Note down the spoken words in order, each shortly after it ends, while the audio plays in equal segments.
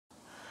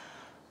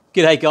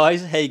G'day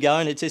guys, how you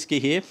going? It's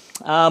Iski here.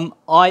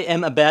 I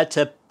am about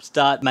to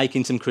start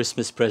making some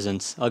Christmas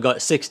presents. I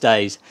got 6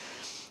 days,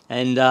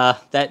 and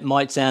that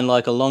might sound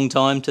like a long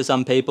time to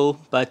some people,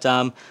 but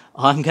I'm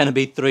going to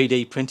be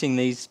 3D printing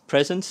these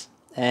presents.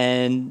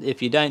 And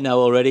if you don't know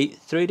already,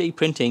 3D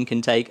printing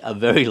can take a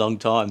very long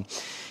time.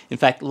 In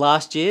fact,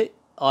 last year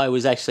I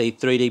was actually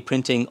 3D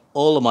printing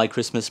all of my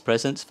Christmas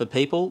presents for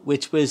people,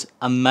 which was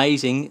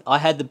amazing. I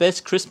had the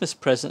best Christmas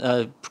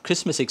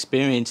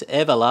experience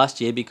ever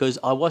last year because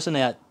I wasn't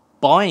out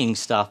buying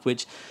stuff,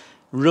 which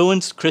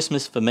ruins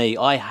Christmas for me.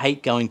 I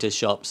hate going to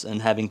shops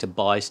and having to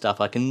buy stuff.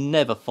 I can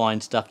never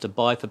find stuff to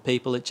buy for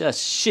people. It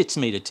just shits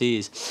me to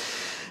tears.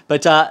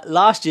 But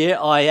last year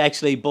I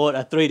actually bought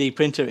a 3D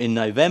printer in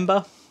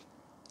November,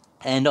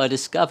 and I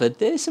discovered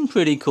there's some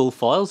pretty cool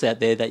files out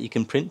there that you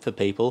can print for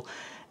people.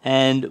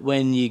 And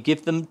when you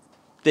give them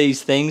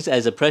these things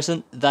as a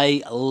present,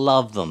 they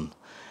love them.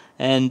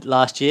 And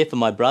last year for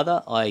my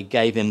brother, I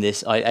gave him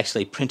this. I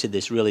actually printed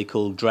this really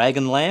cool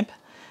dragon lamp,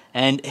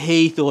 and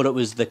he thought it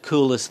was the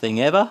coolest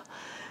thing ever.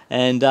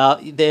 And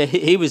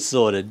he was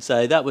sorted,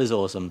 so that was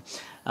awesome.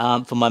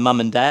 For my mum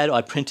and dad,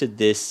 I printed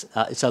this.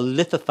 It's a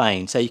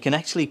lithophane, so you can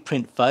actually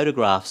print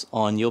photographs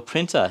on your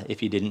printer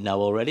if you didn't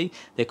know already.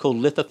 They're called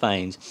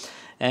lithophanes.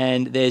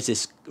 And there's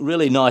this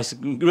really nice,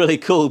 really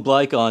cool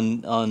bloke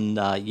on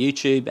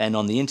YouTube and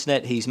on the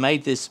internet. He's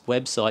made this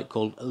website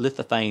called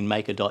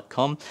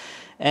Lithophanemaker.com,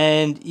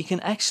 and you can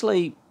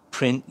actually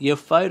print your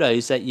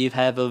photos that you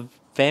have of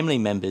family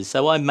members.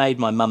 So I made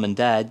my mum and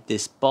dad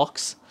this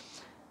box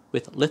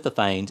with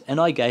lithophanes, and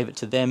I gave it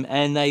to them,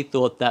 and they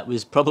thought that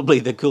was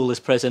probably the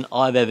coolest present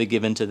I've ever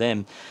given to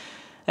them.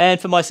 And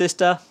for my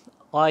sister,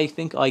 I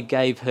think I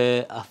gave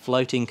her a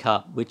floating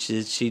cup, which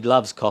is, she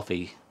loves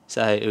coffee.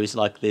 So it was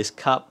like this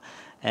cup,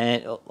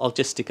 and I'll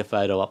just stick a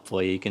photo up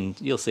for you.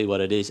 You'll see what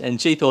it is.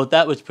 And she thought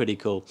that was pretty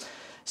cool.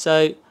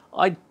 So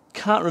I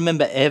can't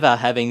remember ever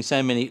having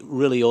so many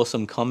really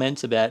awesome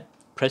comments about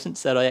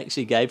presents that I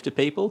actually gave to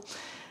people.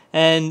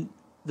 And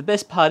the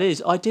best part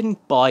is I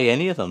didn't buy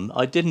any of them.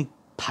 I didn't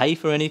pay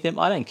for anything.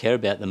 I don't care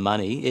about the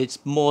money. It's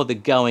more the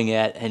going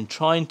out and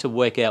trying to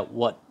work out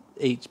what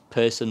each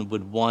person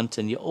would want.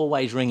 And you're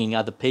always ringing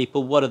other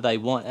people. What do they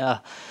want?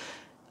 I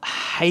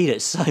hate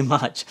it so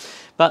much.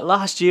 But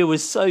last year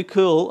was so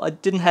cool. I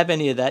didn't have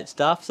any of that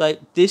stuff. So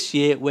this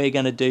year we're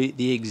going to do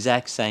the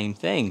exact same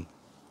thing.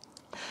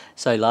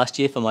 So last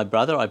year for my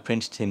brother, I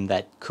printed him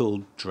that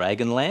cool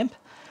dragon lamp.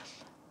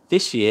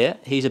 This year,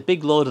 he's a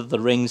big Lord of the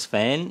Rings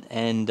fan,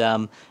 and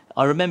I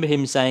remember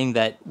him saying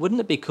that,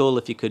 wouldn't it be cool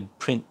if you could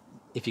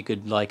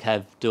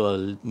do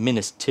a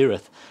Minas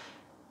Tirith?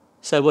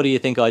 So what do you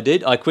think I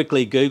did? I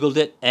quickly Googled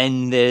it,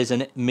 and there's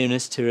a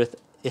Minas Tirith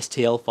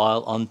STL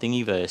file on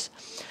Thingiverse.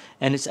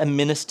 And it's a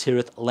Minas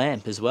Tirith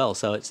lamp as well,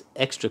 so it's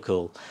extra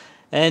cool.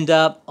 And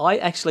I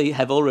actually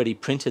have already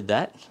printed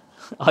that.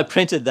 I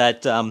printed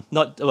that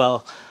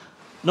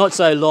not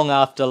so long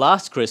after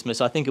last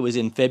Christmas. I think it was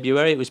in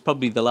February. It was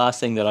probably the last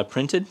thing that I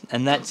printed,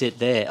 and that's it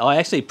there. I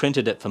actually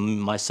printed it for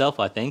myself,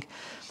 I think.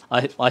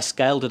 I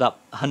scaled it up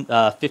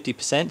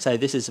 50%, so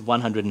this is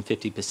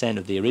 150%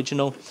 of the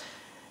original,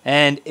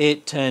 and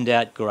it turned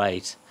out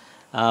great.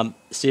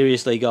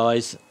 Seriously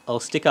guys,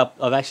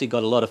 I've actually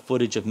got a lot of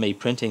footage of me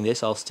printing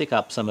this. I'll stick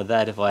up some of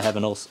that if I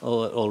haven't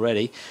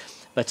already.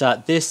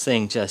 But this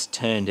thing just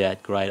turned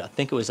out great. I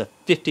think it was a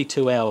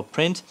 52-hour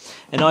print,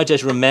 and I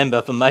just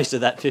remember for most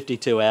of that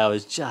 52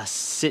 hours just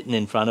sitting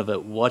in front of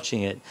it,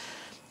 watching it.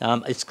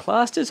 It's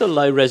classed as a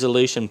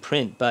low-resolution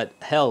print, but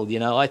hell,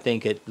 I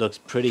think it looks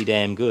pretty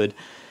damn good.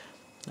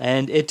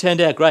 And it turned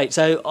out great.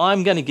 So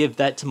I'm going to give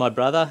that to my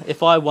brother.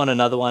 If I want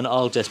another one,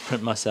 I'll just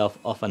print myself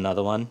off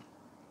another one.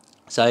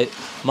 So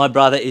my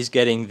brother is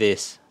getting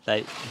this.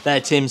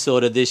 That's him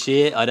sorted this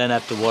year. I don't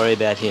have to worry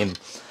about him.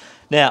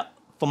 Now,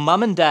 for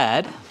mum and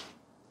dad,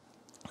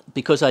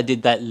 because I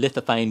did that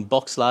lithophane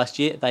box last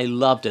year, they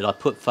loved it. I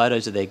put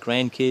photos of their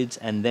grandkids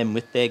and them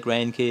with their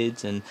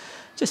grandkids and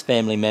just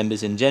family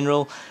members in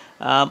general.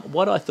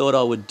 What I thought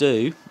I would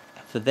do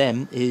for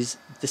them is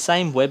the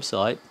same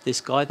website.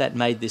 This guy that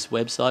made this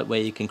website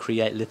where you can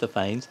create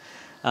lithophanes,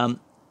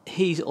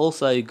 he's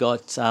also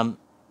got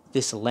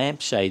this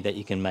lampshade that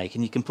you can make,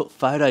 and you can put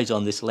photos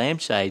on this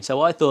lampshade.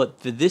 So I thought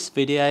for this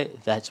video,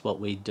 that's what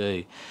we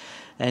do.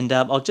 And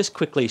I'll just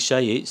quickly show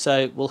you.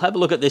 So we'll have a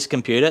look at this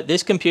computer.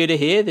 This computer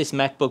here, this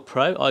MacBook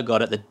Pro, I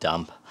got at the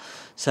dump.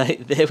 So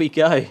there we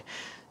go.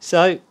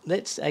 So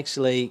let's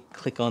actually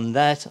click on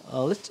that.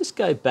 Let's just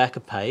go back a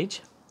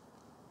page.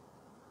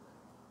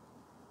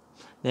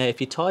 Now if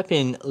you type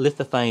in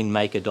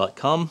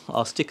Lithophanemaker.com,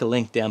 I'll stick a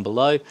link down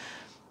below.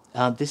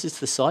 This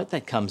is the site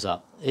that comes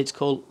up. It's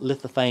called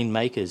Lithophane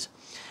Makers.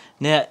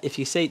 Now, if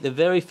you see the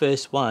very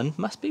first one,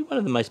 must be one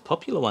of the most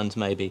popular ones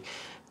maybe.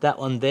 That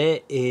one there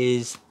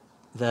is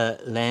the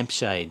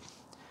lampshade.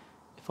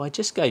 If I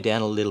just go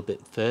down a little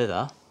bit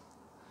further,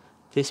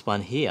 this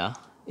one here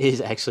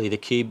is actually the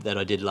cube that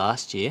I did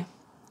last year.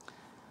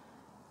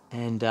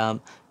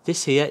 And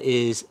this here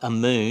is a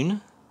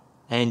moon,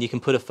 and you can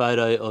put a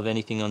photo of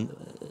anything on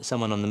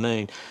someone on the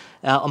moon.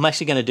 I'm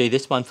actually going to do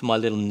this one for my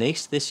little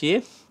niece this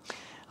year.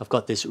 I've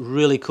got this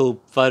really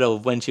cool photo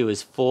of when she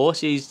was 4.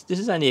 This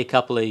is only a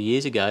couple of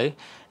years ago,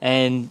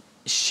 and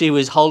she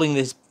was holding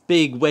this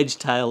big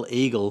wedge-tail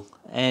eagle,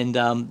 and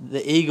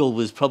the eagle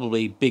was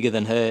probably bigger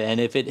than her, and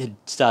if it had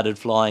started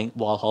flying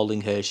while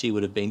holding her, she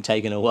would have been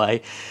taken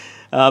away.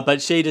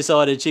 But she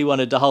decided she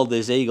wanted to hold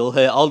this eagle.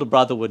 Her older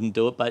brother wouldn't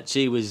do it, but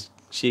she was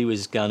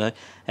gonna,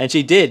 and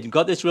she did.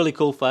 Got this really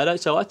cool photo,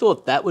 so I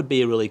thought that would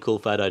be a really cool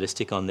photo to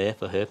stick on there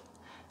for her,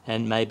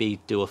 and maybe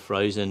do a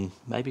Frozen,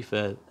 maybe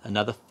for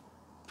another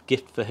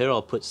gift for her.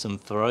 I'll put some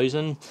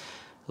Frozen,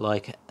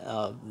 like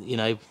you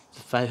know,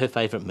 her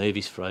favourite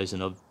movie's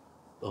Frozen,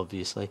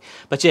 obviously.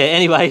 But yeah,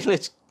 anyway,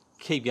 let's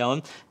keep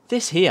going.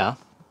 This here,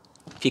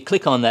 if you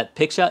click on that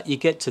picture, you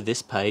get to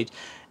this page,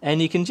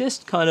 and you can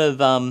just kind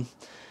of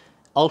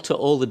alter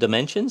all the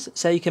dimensions.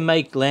 So you can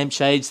make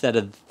lampshades that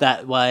are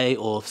that way,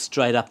 or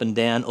straight up and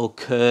down, or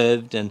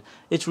curved, and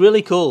it's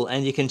really cool.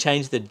 And you can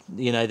change the,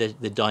 you know,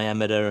 the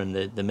diameter and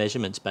the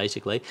measurements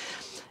basically.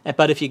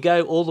 But if you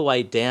go all the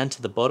way down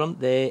to the bottom,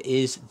 there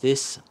is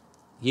this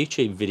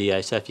YouTube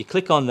video. So if you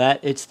click on that,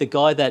 it's the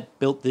guy that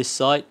built this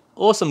site.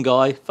 Awesome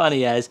guy,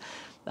 funny as.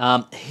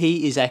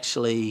 He is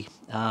actually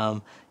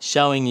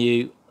showing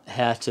you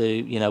how to,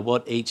 you know,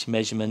 what each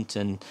measurement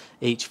and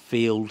each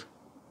field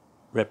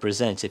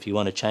represents if you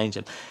want to change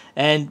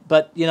them.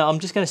 But you know, I'm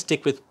just going to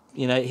stick with,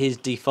 you know, his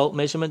default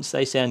measurements.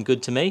 They sound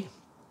good to me.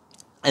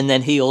 And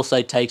then he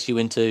also takes you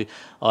into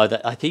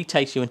either, I think he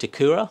takes you into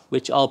Cura,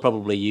 which I'll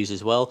probably use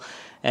as well,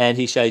 and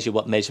he shows you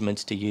what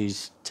measurements to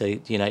use to,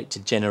 you know, to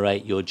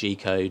generate your G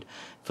code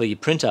for your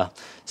printer.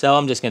 So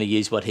I'm just going to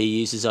use what he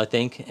uses, I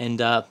think, and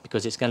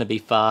because it's going to be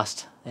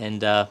fast,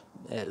 and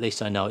at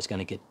least I know it's going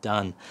to get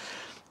done.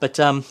 But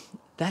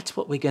that's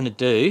what we're going to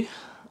do,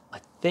 I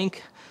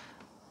think.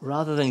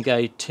 Rather than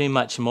go too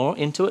much more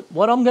into it,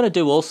 what I'm going to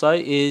do also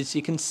is,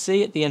 you can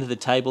see at the end of the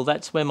table,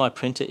 that's where my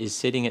printer is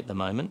sitting at the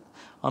moment.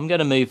 I'm going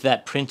to move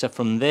that printer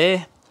from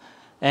there,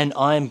 and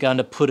I'm going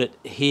to put it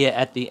here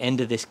at the end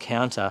of this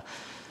counter.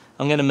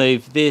 I'm going to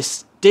move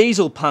this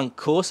diesel punk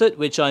corset,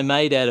 which I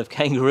made out of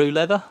kangaroo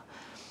leather,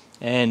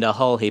 and a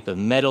whole heap of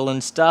metal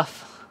and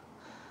stuff.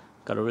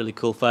 Got a really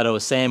cool photo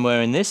of Sam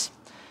wearing this.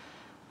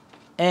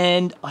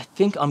 And I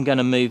think I'm going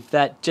to move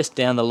that just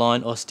down the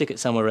line, or stick it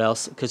somewhere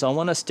else, because I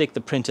want to stick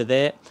the printer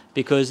there,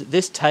 because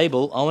this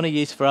table I want to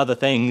use for other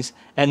things,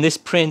 and this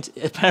print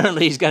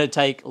apparently is going to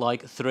take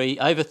like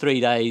over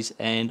 3 days,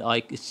 and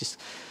it's just,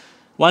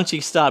 once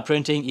you start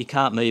printing you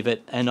can't move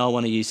it, and I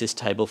want to use this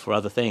table for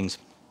other things.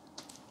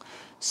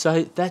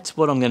 So that's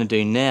what I'm going to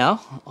do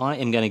now. I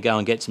am going to go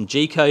and get some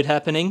G-code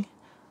happening.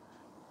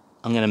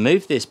 I'm going to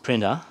move this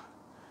printer,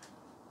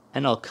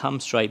 and I'll come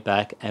straight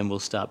back and we'll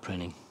start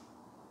printing.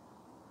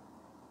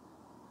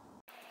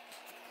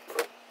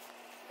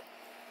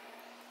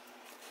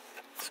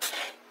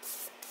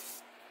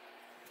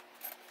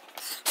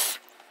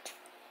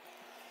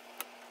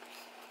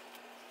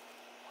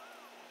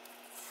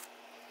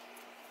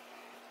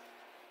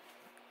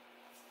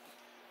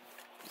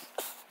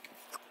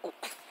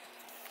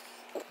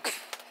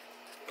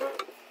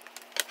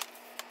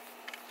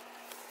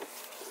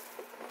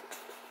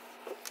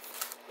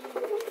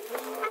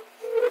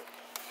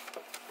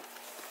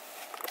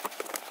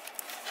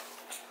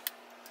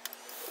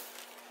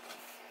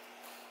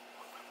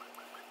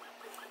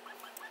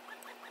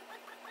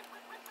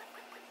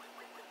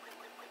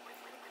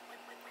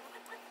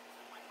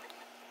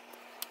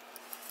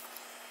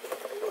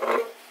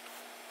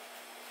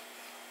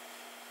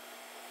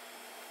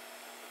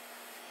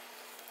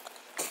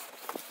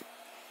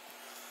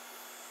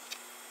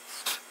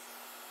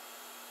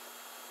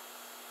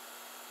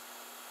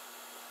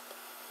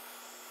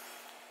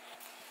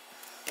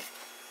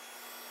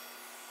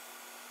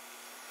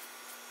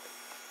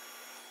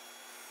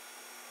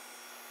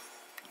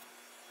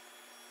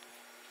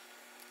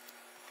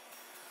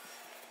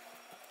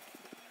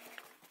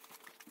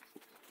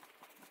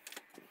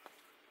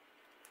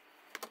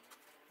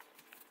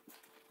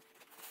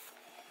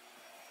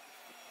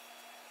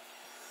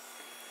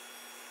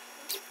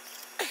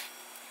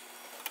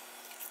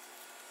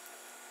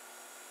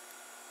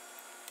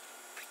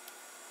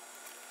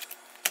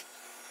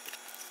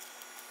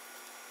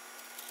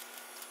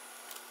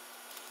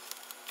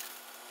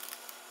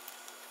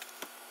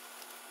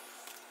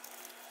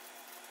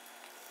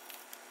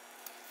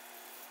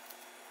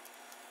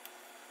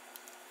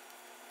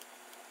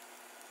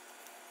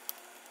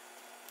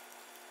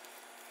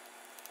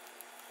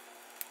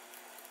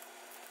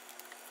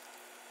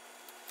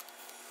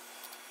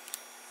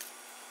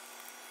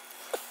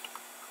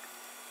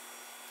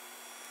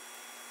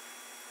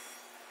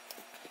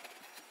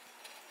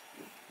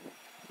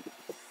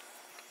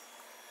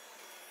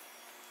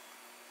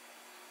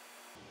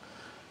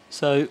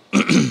 So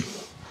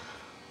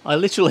I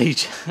literally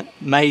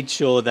made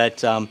sure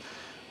that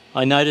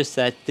I noticed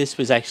that this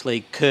was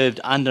actually curved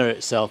under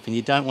itself, and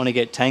you don't want to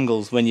get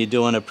tangles when you're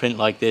doing a print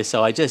like this.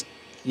 So I just,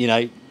 you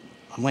know,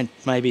 I went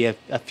maybe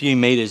a few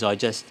meters. I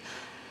just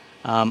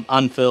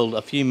unfurled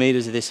a few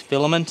meters of this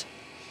filament,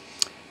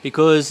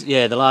 because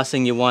yeah, the last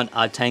thing you want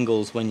are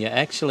tangles when you're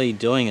actually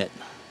doing it.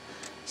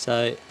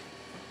 So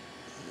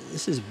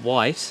this is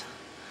white.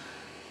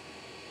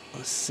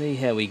 Let's see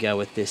how we go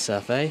with this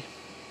stuff, eh?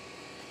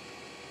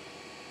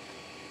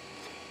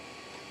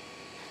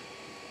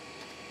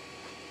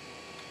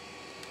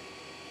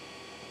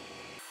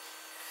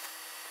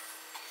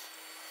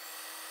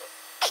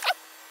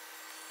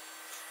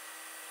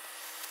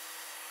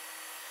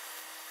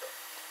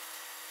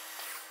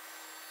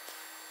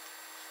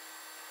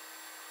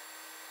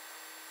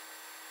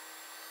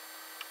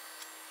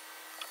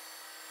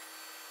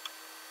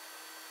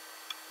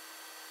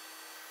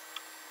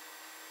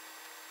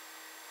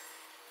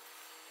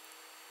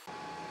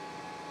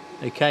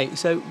 Okay,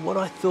 so what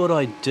I thought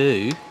I'd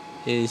do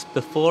is,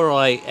 before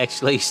I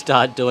actually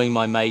start doing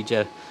my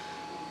major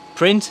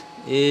print,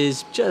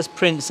 is just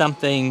print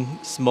something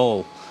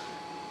small.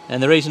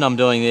 And the reason I'm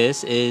doing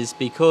this is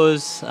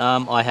because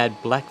I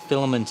had black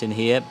filament in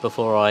here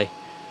before I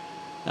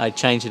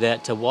changed it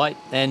out to white,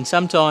 and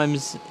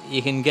sometimes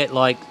you can get,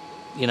 like,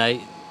 you know,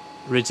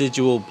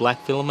 residual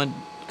black filament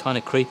kind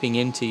of creeping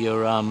into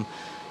your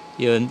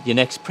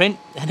next print,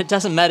 and it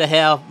doesn't matter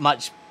how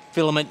much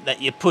filament that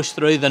you push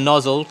through the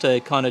nozzle to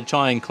kind of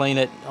try and clean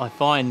it. I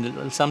find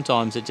that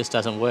sometimes it just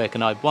doesn't work,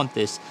 and I want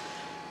this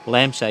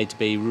lampshade to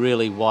be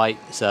really white,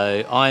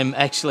 so I'm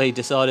actually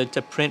decided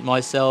to print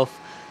myself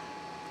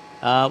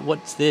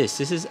what's this?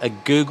 This is a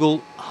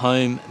Google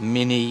Home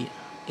Mini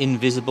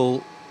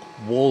invisible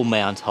wall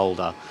mount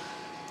holder.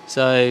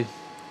 So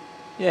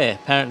yeah,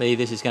 apparently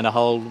this is going to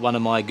hold one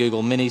of my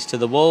Google Minis to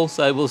the wall,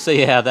 so we'll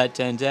see how that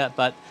turns out,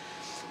 but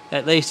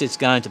at least it's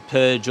going to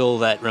purge all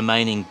that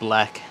remaining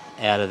black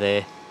out of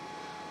there.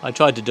 I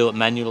tried to do it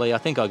manually. I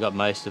think I got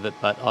most of it,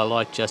 but I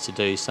like just to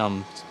do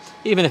some,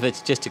 even if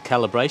it's just a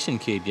calibration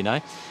cube, you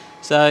know.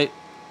 So,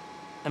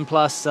 and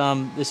plus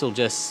this will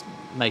just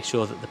make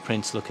sure that the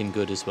print's looking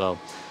good as well.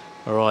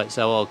 Alright,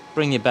 so I'll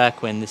bring you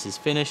back when this is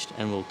finished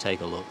and we'll take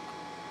a look.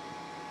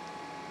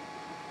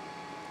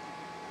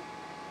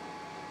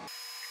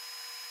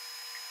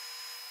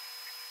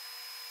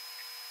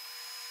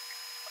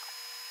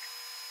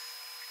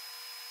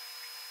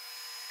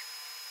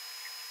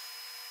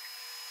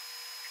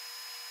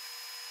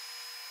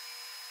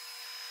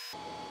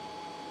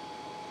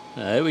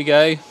 There we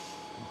go,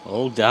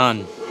 all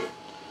done.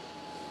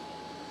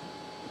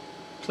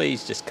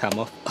 Please just come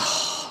off.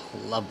 Oh,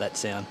 love that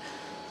sound.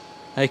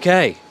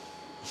 Okay,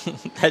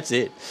 that's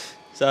it.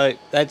 So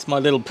that's my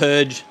little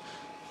purge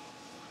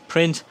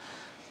print.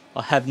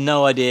 I have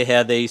no idea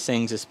how these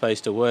things are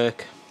supposed to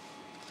work.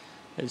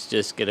 Let's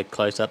just get a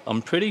close up.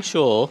 I'm pretty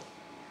sure.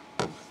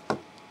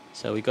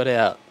 So we got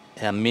our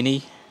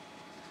mini.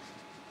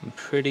 I'm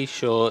pretty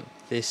sure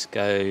this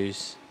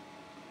goes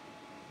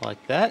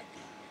like that.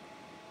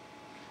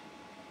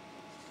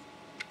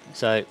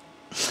 So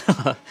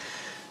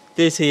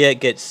this here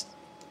gets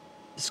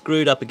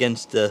screwed up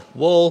against the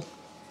wall,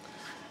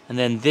 and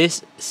then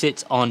this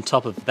sits on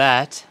top of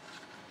that,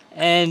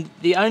 and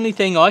the only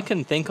thing I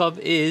can think of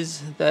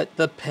is that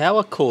the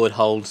power cord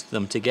holds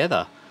them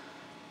together.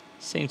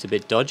 Seems a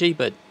bit dodgy,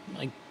 but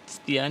it's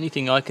the only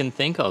thing I can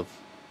think of.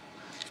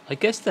 I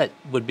guess that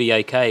would be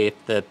okay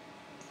if the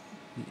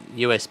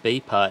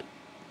USB part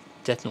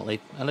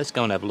definitely... let's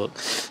go and have a look.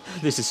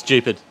 This is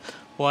stupid.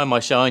 Why am I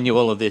showing you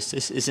all of this?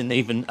 This isn't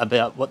even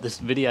about what this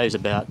video is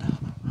about.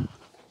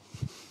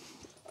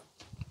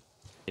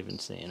 Even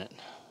seeing it.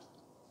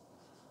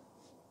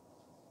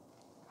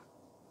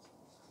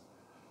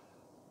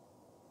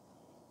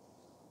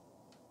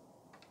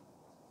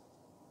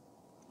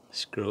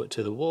 Screw it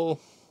to the wall.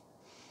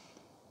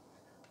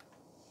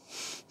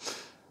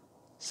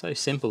 So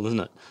simple, isn't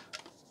it?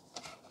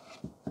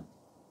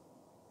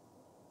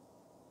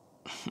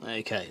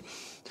 Okay.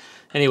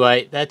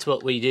 Anyway, that's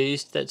what we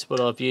used. That's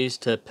what I've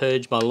used to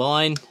purge my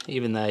line,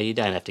 even though you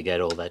don't have to go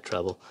to all that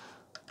trouble.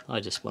 I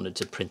just wanted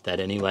to print that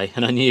anyway,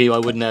 and I knew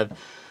I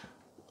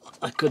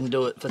couldn't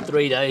do it for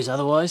 3 days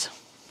otherwise.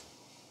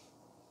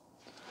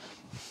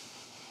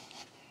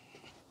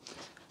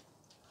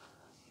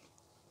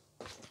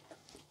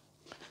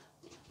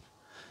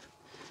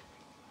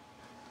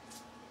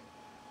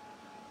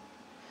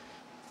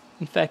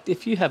 In fact,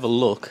 if you have a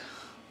look,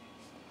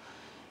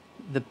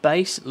 the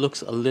base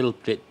looks a little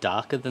bit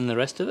darker than the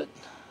rest of it,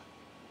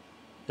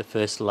 the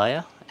first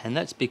layer, and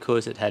that's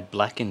because it had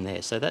black in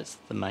there, so that's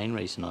the main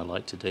reason I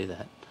like to do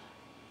that.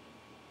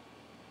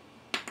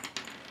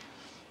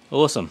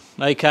 Awesome.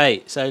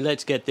 Okay, so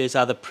let's get this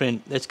other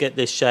print, let's get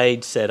this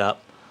shade set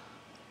up.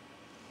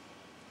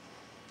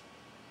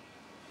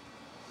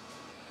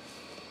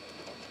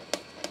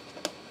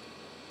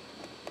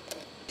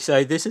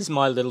 So this is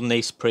my little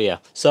niece Priya.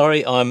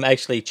 Sorry, I'm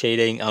actually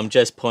cheating. I'm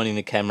just pointing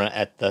the camera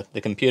at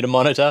the computer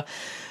monitor.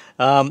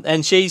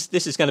 And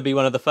this is going to be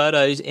one of the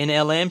photos in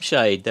our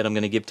lampshade that I'm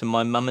going to give to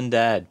my mum and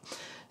dad.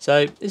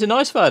 So it's a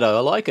nice photo. I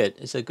like it.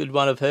 It's a good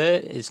one of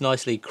her. It's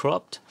nicely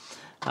cropped.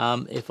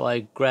 If I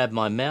grab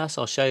my mouse,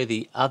 I'll show you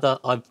the other.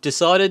 I've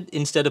decided,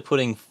 instead of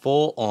putting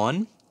 4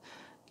 on,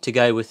 to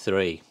go with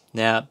 3.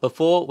 Now,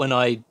 before, when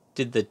I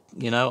did the,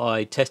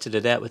 I tested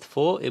it out with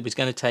 4, it was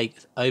going to take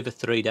over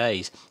 3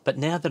 days. But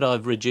now that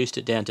I've reduced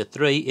it down to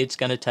 3, it's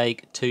going to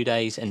take 2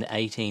 days and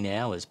 18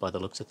 hours by the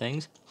looks of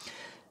things.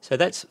 So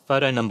that's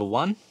photo number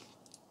 1.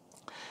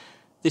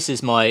 This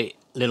is my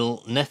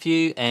little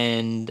nephew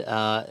and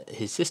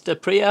his sister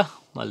Priya,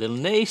 my little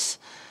niece.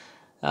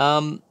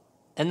 And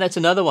that's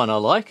another one I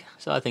like,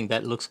 so I think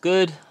that looks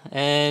good.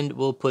 And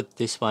we'll put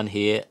this one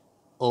here,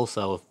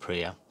 also of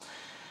Priya.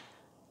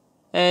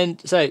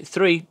 And so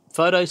 3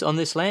 photos on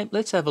this lamp.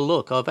 Let's have a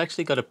look. I've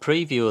actually got a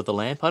preview of the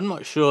lamp. I'm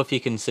not sure if you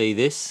can see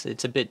this.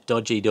 It's a bit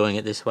dodgy doing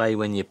it this way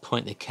when you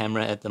point the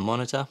camera at the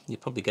monitor. You're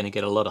probably going to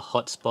get a lot of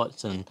hot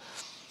spots and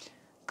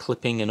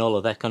clipping and all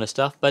of that kind of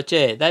stuff. But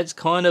yeah, that's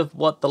kind of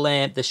what the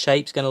lamp, the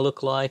shape's going to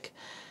look like,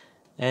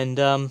 and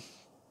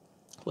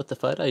what the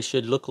photos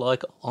should look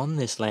like on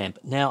this lamp.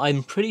 Now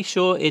I'm pretty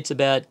sure it's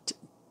about,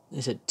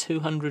 is it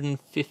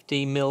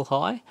 250 mil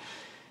high?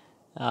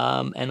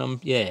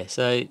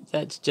 So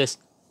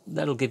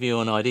that'll give you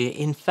an idea.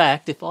 In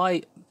fact, if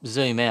I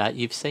zoom out,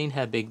 you've seen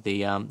how big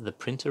the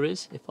printer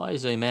is. If I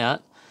zoom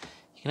out,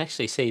 you can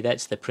actually see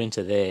that's the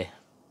printer there,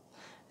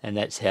 and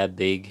that's how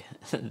big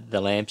the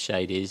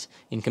lampshade is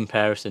in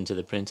comparison to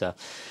the printer.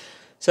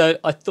 So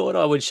I thought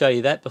I would show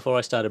you that before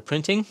I started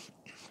printing.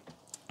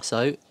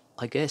 So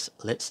I guess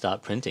let's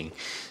start printing.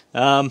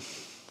 I've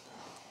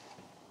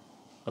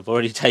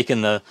already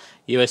taken the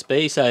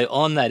USB, so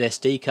on that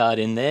SD card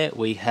in there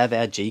we have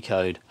our G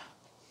code.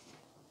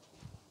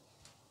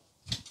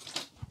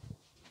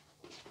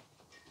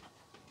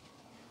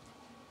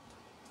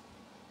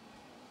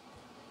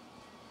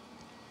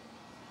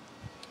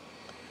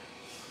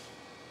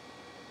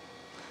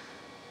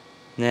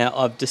 Now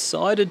I've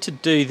decided to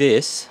do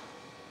this.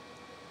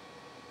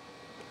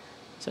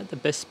 Is that the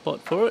best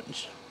spot for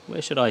it?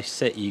 Where should I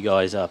set you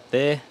guys up?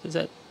 There? Is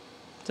that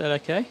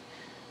okay?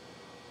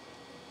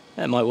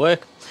 That might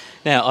work.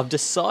 Now I've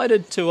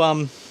decided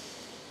to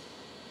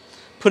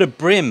put a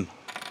brim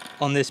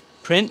on this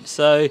print.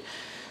 So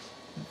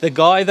the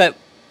guy that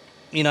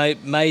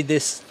made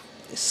this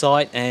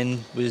site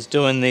and was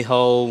doing the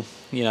whole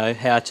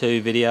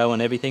how-to video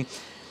and everything,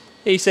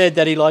 he said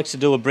that he likes to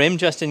do a brim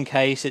just in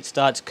case it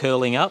starts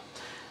curling up.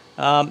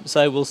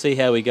 So we'll see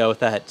how we go with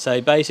that.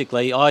 So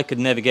basically I could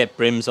never get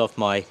brims off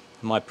my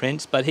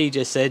prints, but he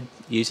just said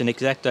use an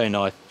X-Acto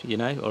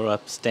knife, or a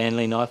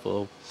Stanley knife,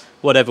 or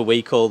whatever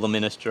we call them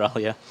in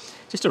Australia.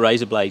 Just a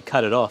razor blade,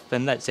 cut it off,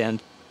 and that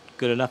sounds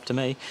good enough to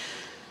me.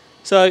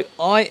 So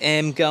I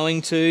am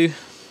going to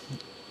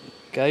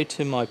go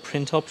to my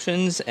print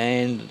options,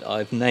 and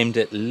I've named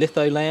it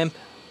Litho Lamp.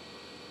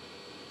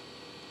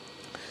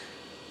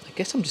 I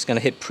guess I'm just going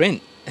to hit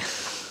print.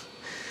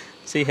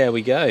 See how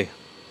we go.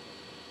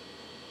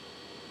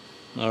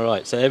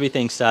 Alright, so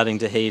everything's starting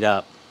to heat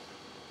up.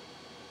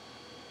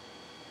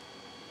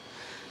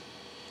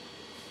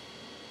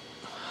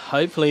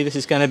 Hopefully this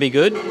is going to be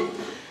good.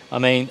 I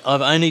mean,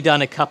 I've only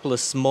done a couple of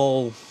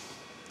small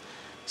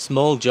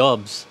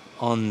jobs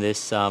on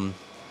this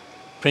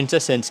printer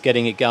since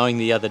getting it going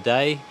the other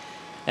day,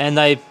 and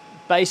they've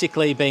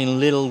basically been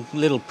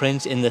little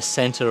prints in the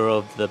center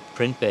of the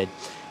print bed.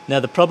 Now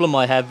the problem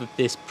I have with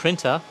this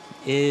printer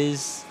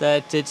is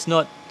that it's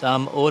not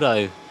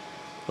auto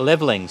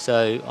leveling,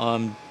 so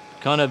I'm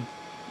kind of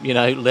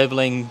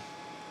leveling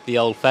the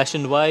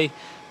old-fashioned way,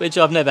 which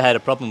I've never had a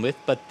problem with.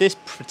 But this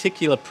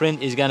particular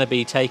print is going to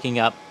be taking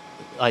up,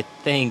 I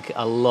think,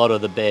 a lot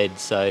of the bed,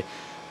 so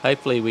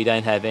hopefully we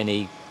don't have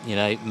any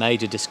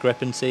major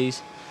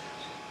discrepancies,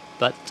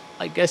 but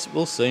I guess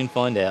we'll soon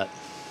find out.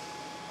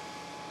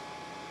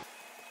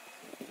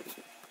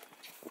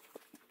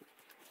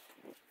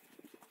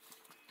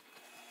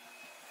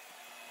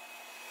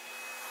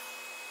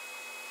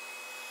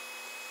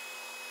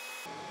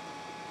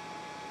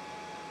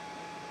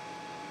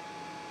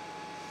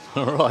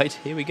 Alright,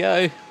 here we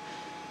go.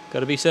 Got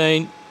to be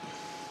seen.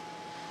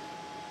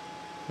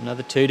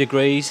 Another 2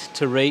 degrees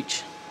to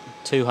reach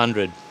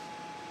 200.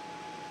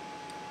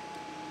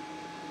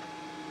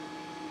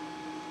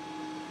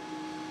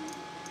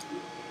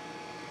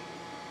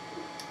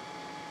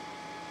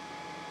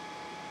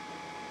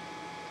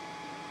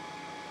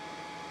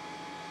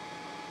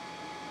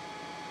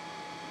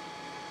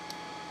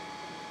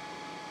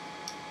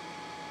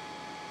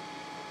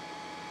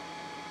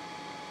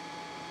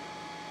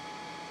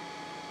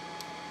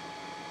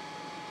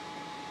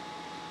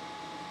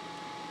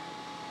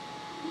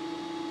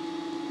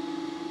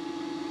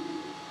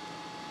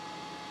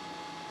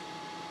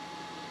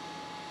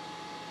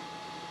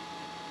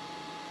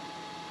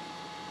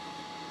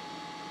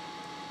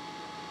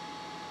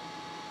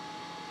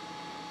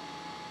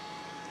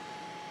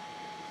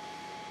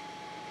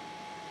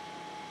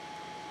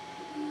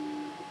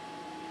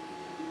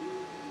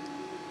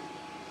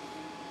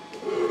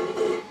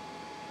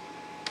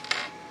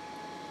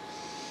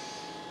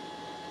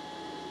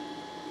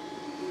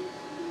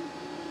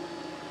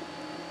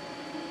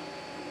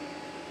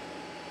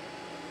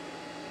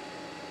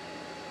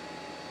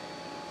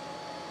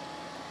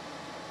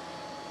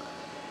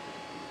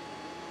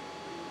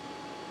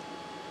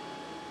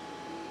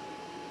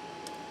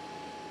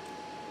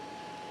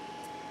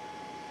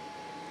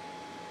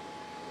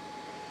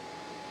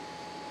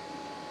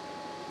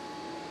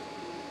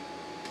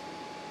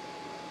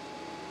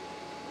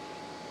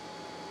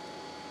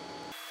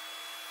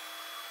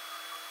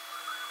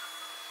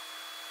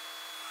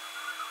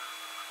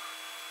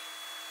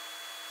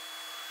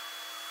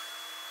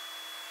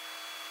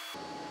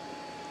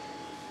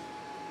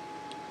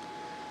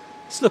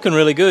 It's looking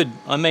really good.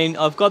 I mean,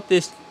 I've got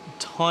this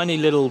tiny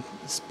little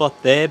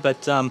spot there,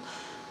 but I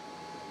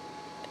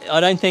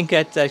don't think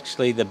that's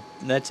actually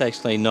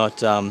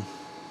not a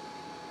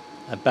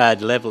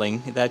bad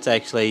leveling. That's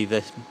actually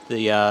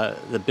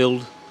the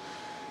build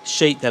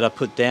sheet that I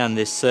put down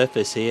this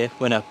surface here.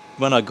 When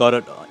I got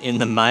it in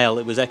the mail,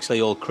 it was actually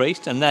all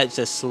creased, and that's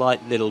a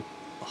slight little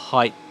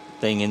height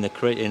thing in the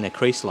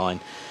crease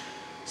line.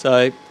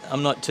 So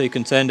I'm not too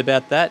concerned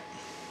about that.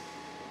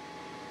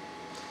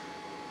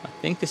 I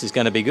think this is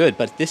going to be good,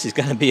 but this is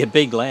going to be a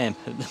big lamp.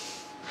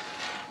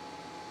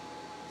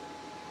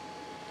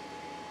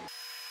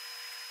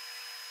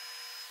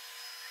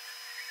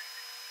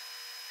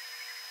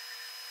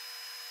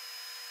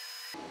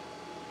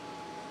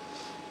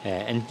 Yeah,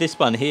 and this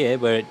one here,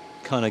 where it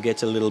kind of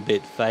gets a little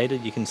bit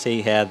faded, you can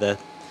see how it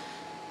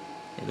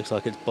looks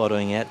like it's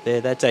bottoming out there.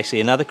 That's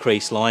actually another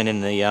crease line in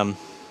the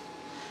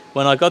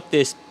when I got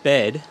this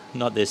bed,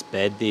 not this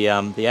bed, the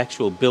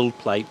actual build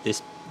plate,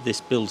 this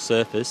build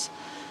surface.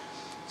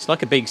 It's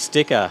like a big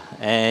sticker,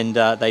 and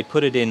they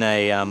put it in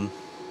a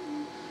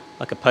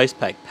like a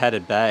post-pack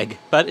padded bag,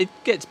 but it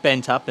gets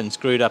bent up and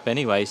screwed up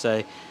anyway.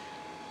 So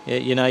yeah,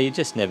 you know, you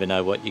just never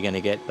know what you're going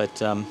to get.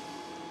 But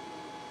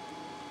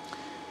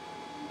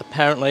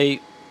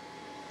apparently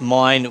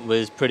mine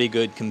was pretty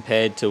good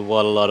compared to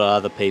what a lot of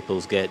other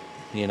people's get,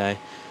 you know.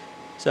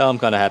 So I'm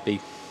kind of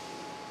happy.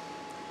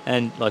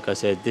 And like I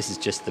said, this is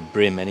just the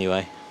brim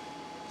anyway.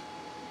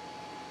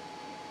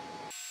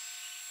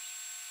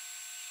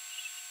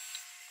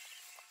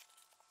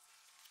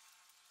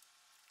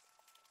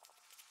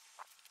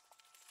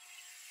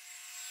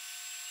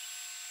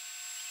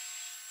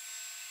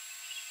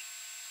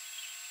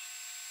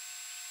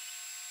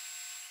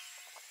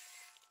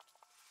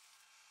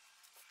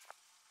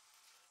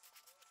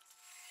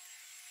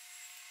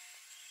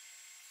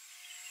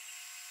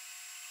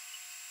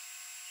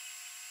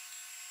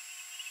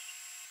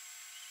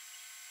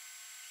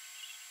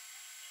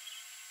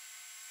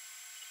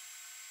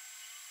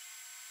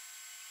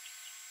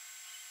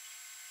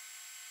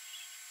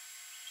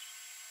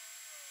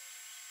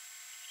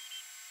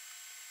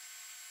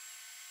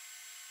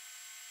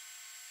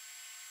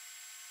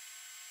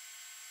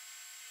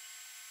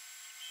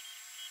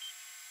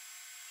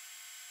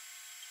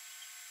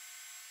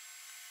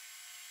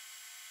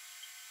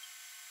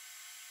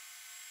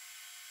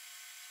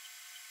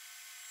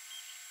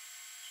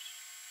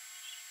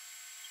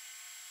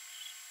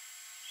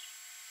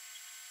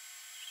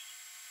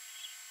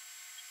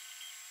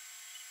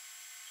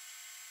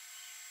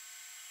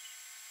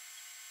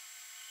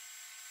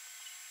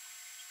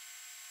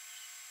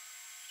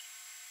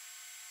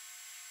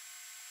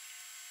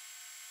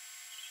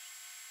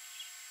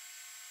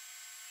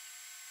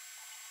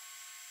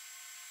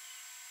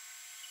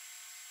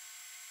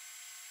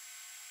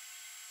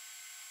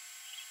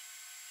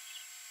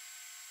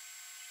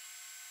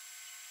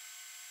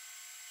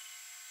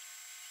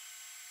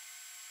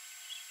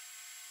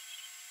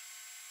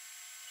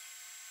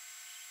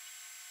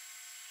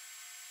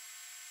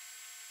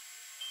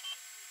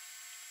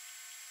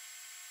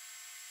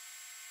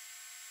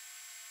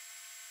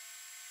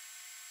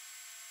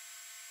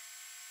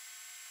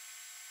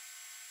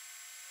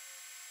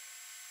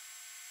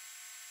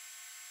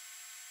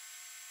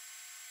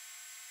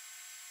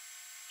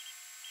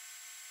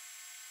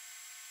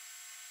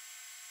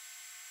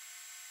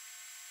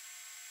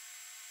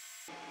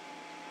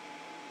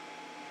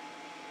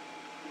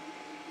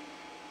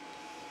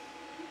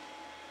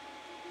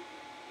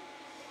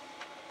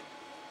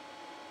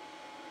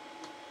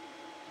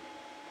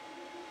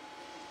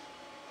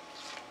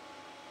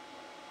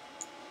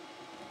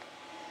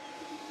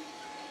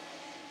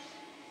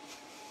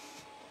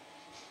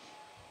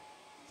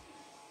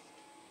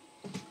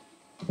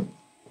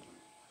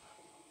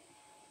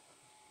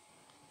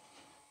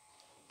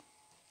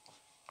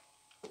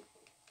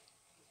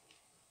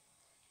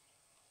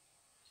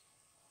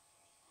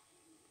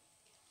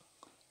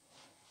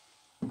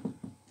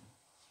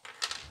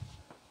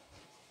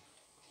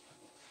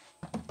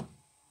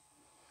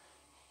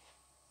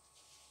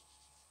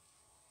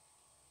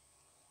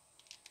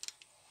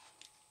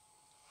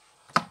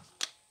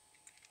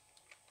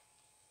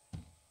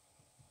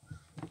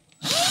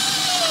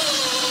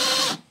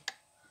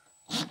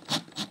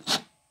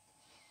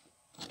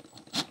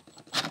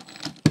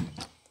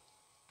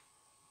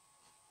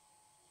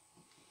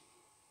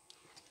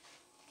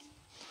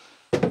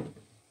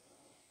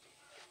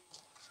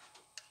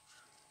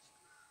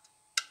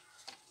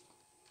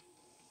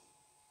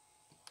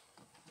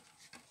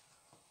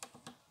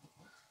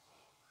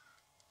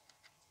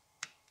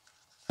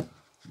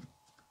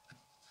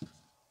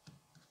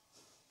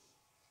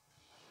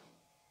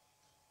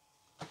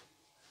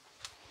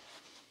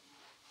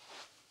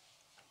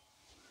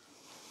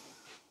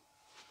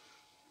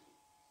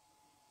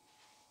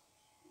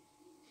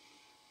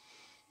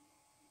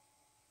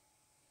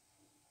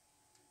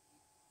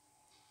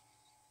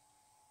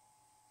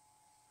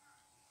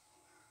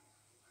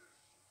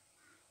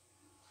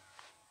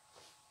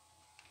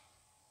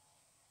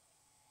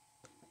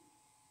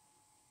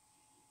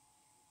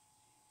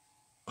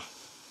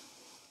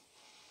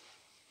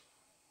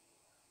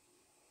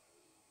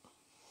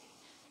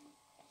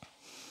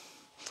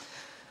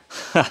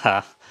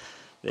 Haha,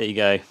 there you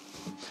go.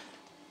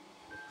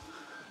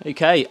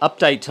 Okay,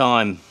 update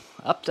time.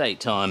 Update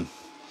time.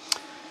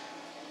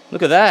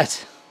 Look at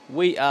that.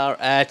 We are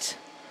at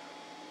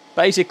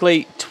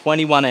basically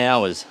 21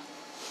 hours.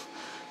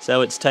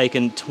 So it's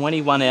taken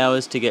 21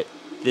 hours to get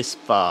this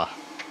far.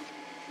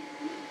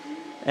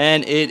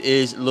 And it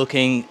is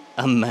looking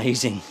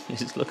amazing.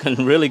 It's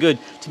looking really good.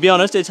 To be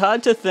honest, it's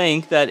hard to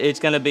think that it's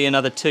going to be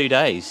another 2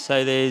 days.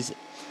 So there's,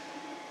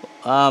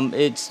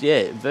 it's,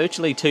 yeah,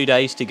 virtually 2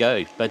 days to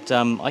go. But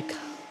I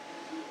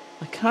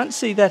can't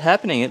see that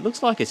happening. It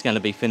looks like it's going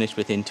to be finished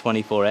within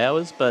 24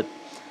 hours. But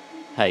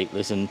hey,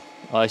 listen,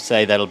 I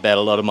say that about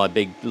a lot of my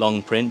big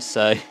long prints.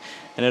 So,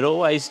 and it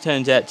always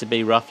turns out to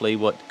be roughly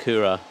what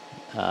Cura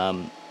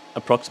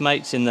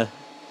approximates in the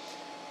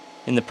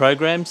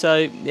program.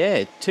 So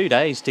yeah, 2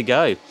 days to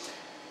go.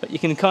 But you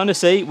can kind of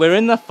see, we're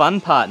in the fun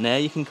part now.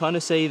 You can kind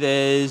of see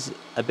there's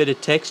a bit of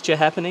texture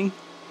happening.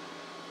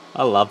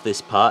 I love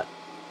this part.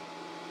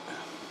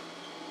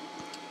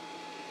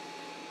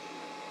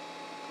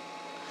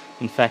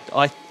 In fact,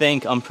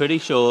 I'm pretty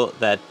sure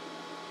that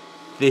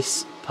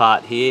this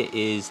part here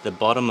is the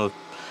bottom of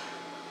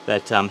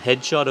that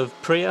headshot of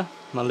Priya,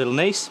 my little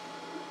niece.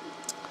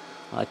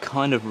 I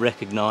kind of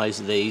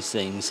recognise these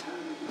things.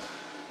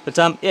 But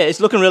yeah, it's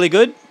looking really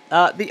good.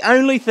 The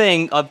only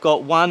thing I've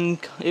got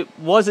it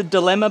was a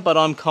dilemma, but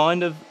I'm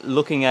kind of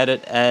looking at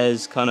it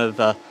as kind of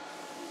a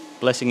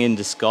blessing in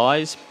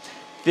disguise.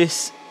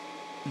 This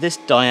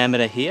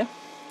diameter here,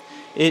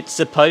 it's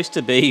supposed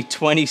to be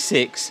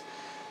 26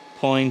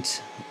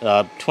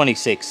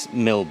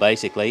 mil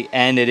basically,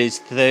 and it is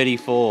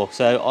 34.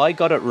 So I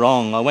got it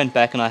wrong. I went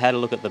back and I had a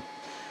look at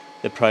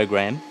the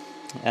program,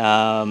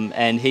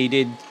 and he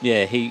did.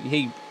 Yeah,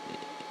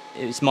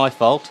 it's my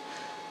fault.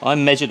 I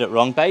measured it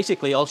wrong.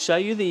 Basically, I'll show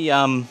you the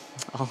I'll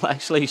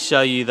actually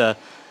show you the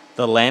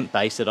lamp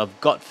base that I've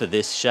got for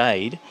this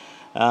shade.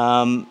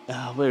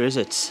 Where is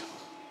it?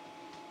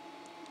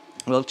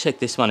 Well, check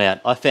this one out.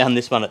 I found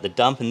this one at the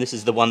dump, and this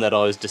is the one that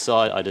I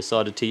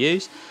decided to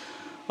use.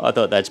 I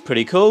thought that's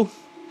pretty cool.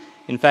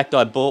 In fact,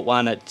 I bought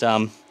one at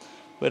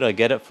where did I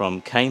get it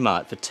from?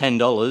 Kmart for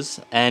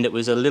 $10, and it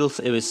was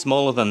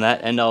smaller than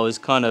that, and I was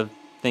kind of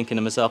thinking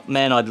to myself,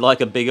 man, I'd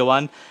like a bigger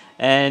one.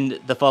 And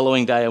the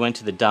following day I went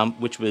to the dump,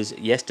 which was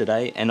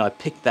yesterday, and I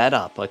picked that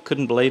up. I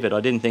couldn't believe it. I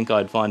didn't think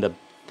I'd find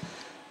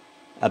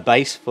a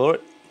base for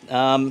it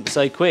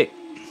so quick.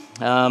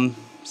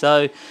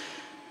 So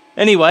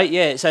anyway,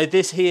 yeah, so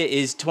this here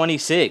is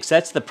 26.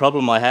 That's the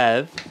problem I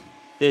have.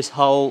 This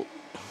whole,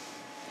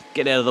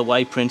 get out of the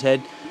way,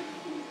 printhead.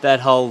 That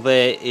hole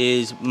there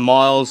is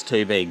miles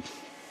too big.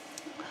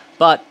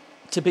 But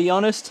to be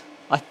honest,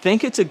 I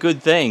think it's a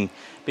good thing,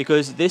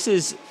 because this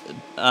is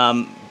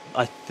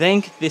I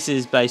think this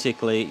is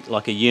basically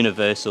like a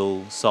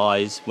universal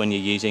size when you're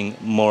using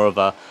more of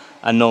a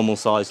normal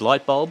size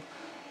light bulb,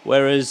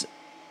 whereas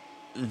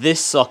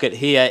this socket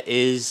here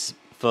is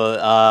for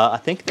I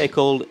think they're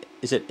called,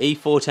 is it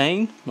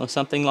E14 or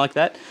something like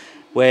that,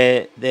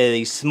 where they're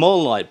these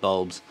small light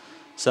bulbs.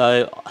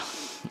 So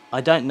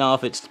I don't know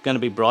if it's going to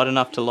be bright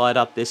enough to light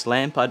up this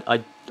lamp.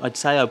 I'd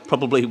say I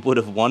probably would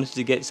have wanted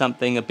to get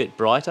something a bit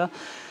brighter.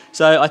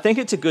 So I think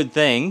it's a good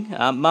thing.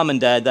 Mum and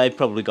Dad, they've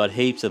probably got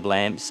heaps of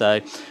lamps. So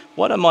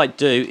what I might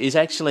do is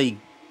actually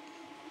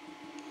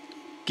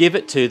give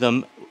it to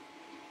them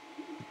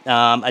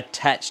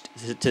attached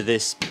to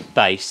this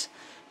base,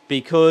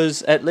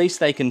 because at least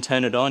they can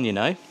turn it on, you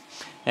know,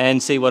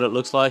 and see what it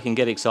looks like and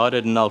get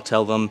excited, and I'll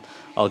tell them,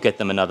 I'll get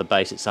them another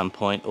base at some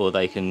point, or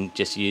they can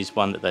just use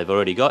one that they've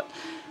already got.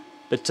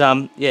 But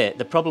yeah,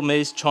 the problem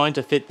is trying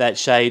to fit that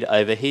shade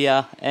over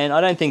here, and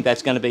I don't think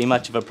that's going to be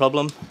much of a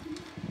problem,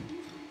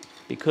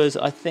 because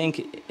I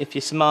think if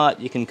you're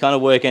smart, you can kind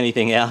of work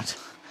anything out.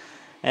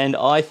 And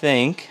I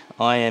think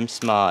I am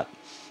smart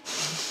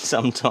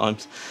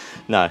sometimes.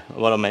 No,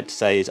 what I meant to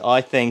say is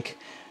I think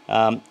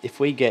if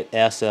we get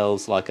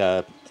ourselves like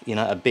a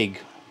big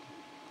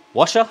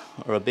washer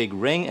or a big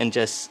ring and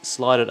just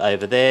slide it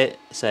over there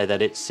so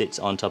that it sits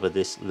on top of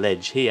this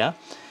ledge here,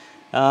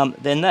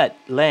 then that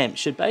lamp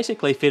should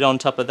basically fit on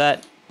top of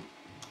that,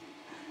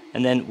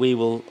 and then we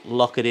will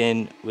lock it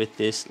in with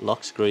this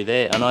lock screw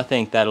there, and I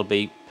think that'll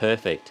be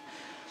perfect.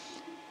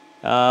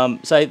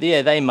 So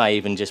yeah, they may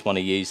even just want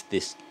to use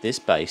this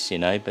base, you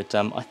know, but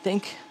I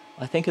think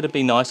it'd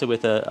be nicer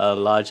with a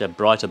larger,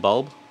 brighter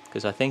bulb,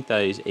 because I think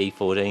those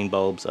E14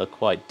 bulbs are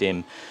quite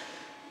dim.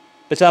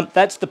 But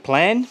that's the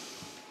plan.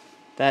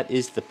 That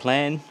is the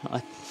plan.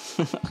 I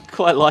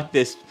quite like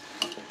this.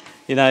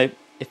 You know,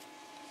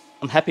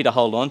 I'm happy to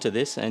hold on to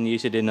this and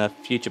use it in a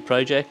future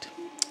project.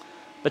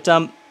 But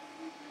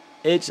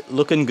it's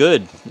looking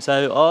good.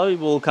 So I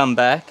will come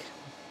back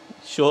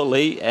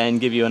shortly and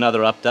give you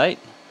another update.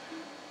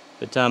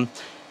 But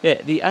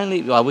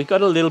yeah, we've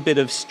got a little bit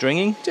of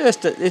stringing.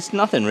 It's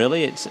nothing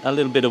really. It's a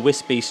little bit of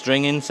wispy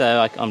stringing,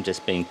 so I'm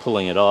just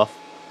pulling it off.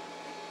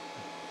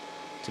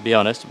 To be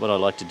honest, what I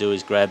like to do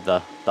is grab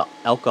the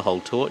alcohol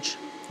torch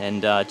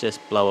and just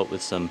blow it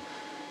with some,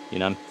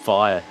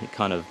 fire. It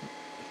kind of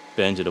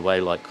burns it away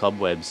like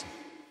cobwebs.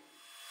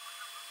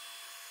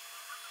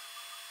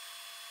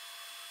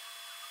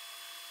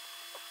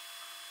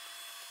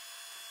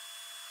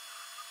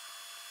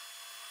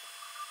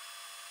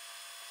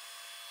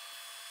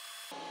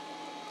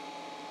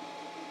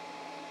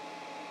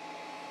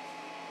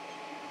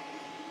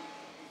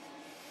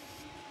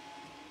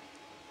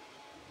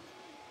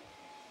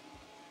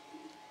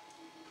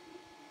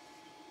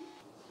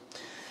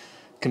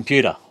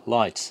 Computer,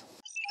 lights.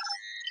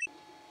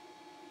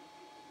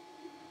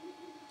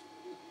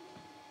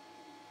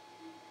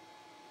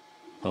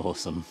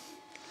 Awesome.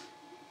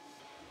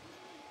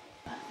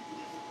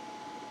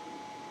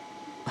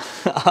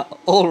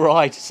 All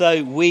right,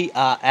 so we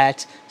are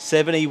at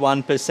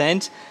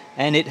 71%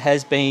 and it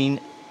has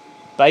been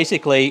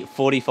basically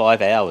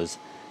 45 hours.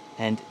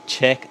 And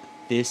check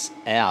this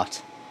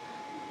out.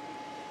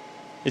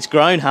 It's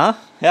grown, huh?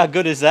 How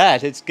good is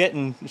that? It's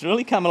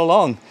really coming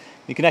along.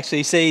 You can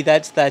actually see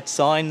that's that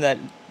sign that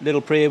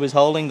little Priya was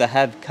holding, the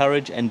Have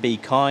Courage and Be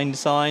Kind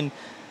sign,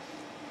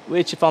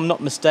 which, if I'm not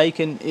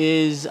mistaken,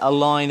 is a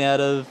line out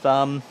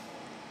of,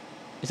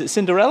 is it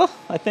Cinderella?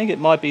 I think it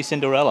might be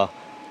Cinderella.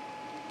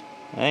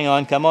 Hang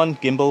on, come on,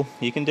 gimbal,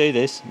 you can do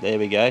this. There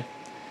we go.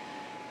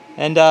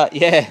 And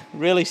yeah,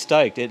 really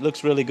stoked. It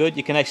looks really good.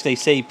 You can actually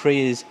see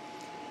Priya's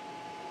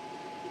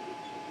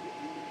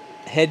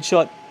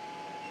headshot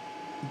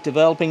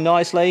developing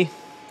nicely.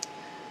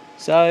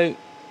 So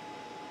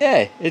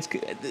yeah, it's,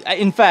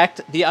 in fact,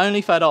 the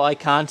only photo I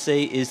can't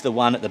see is the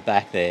one at the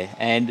back there.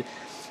 And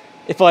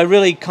if I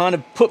really kind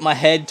of put my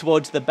head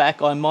towards the back,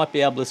 I might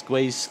be able to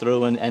squeeze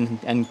through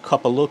and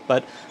cop a look,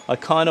 but I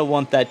kind of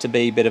want that to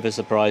be a bit of a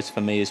surprise for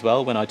me as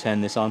well when I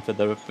turn this on for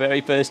the very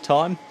first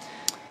time.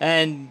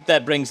 And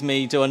that brings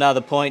me to another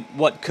point.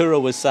 What Kura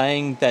was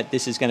saying, that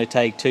this is going to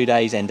take 2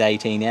 days and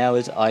 18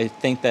 hours, I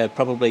think they're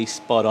probably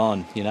spot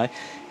on, you know.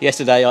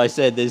 Yesterday I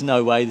said there's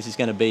no way this is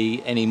going to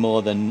be any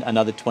more than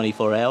another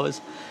 24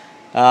 hours.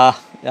 I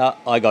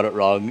got it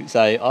wrong.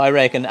 So I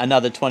reckon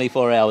another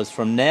 24 hours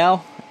from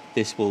now,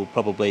 this will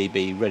probably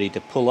be ready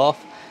to pull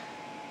off.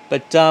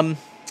 But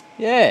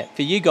yeah,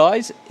 for you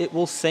guys, it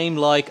will seem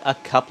like a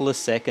couple of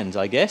seconds,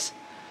 I guess.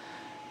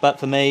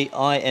 But for me,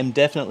 I am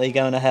definitely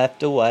going to have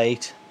to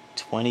wait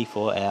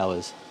 24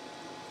 hours.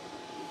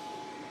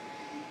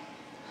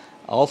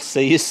 I'll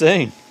see you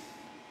soon.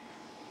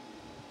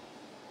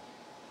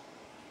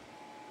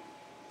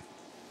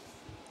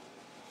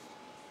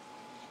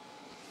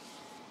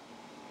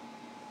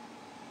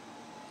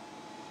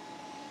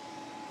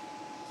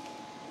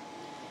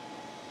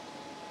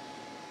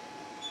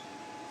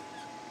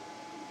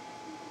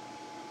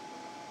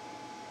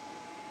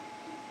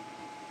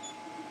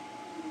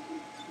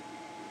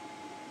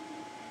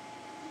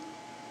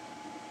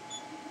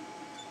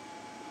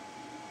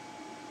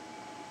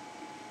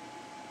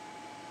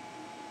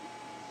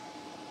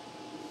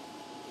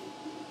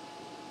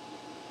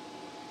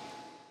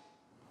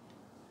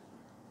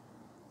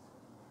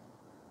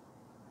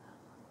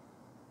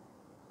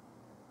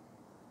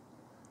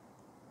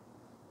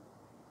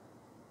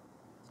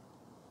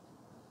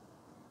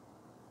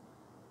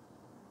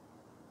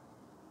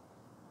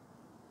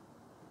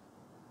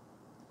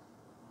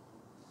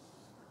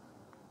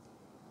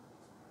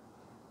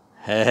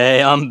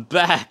 Hey, I'm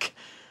back.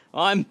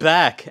 I'm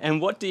back. And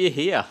what do you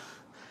hear?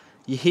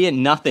 You hear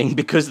nothing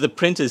because the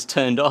printer's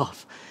turned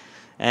off.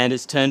 And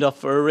it's turned off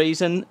for a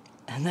reason,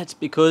 and that's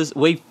because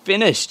we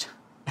finished.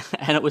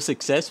 And it was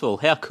successful.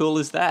 How cool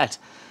is that?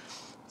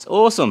 It's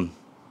awesome.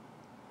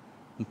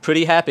 I'm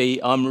pretty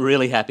happy. I'm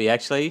really happy,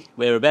 actually.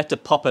 We're about to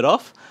pop it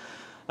off.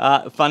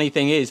 Funny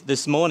thing is,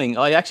 this morning,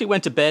 I actually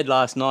went to bed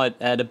last night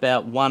at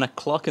about 1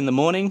 o'clock in the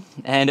morning,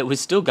 and it was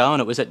still going.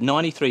 It was at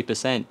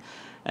 93%.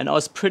 And I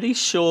was pretty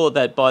sure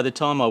that by the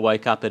time I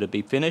woke up, it'd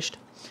be finished.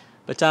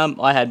 But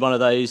I had one of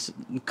those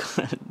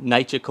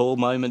nature call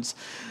moments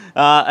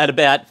at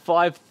about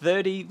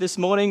 5:30 this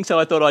morning, so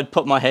I thought I'd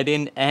put my head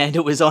in, and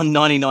it was on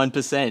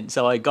 99%.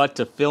 So I got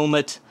to film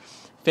it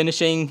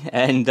finishing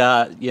and,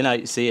 you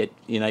know, see it,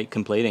 you know,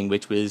 completing,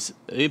 which was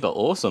uber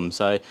awesome.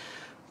 So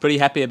pretty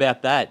happy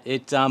about that.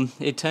 It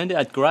turned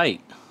out great.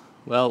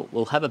 Well,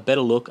 we'll have a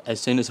better look as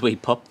soon as we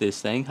pop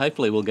this thing.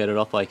 Hopefully we'll get it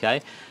off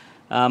okay.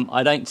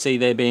 I don't see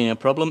there being a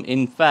problem.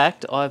 In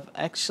fact, I've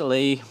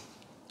actually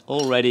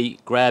already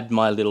grabbed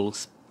my little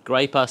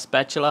scraper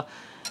spatula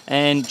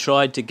and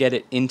tried to get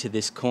it into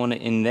this corner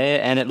in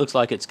there, and it looks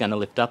like it's going to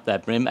lift up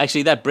that brim.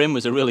 Actually, that brim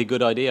was a really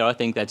good idea. I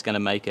think that's going to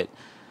make it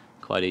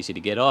quite easy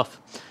to get off.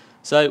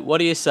 So what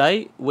do you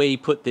say we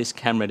put this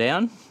camera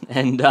down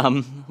and,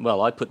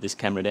 well, I put this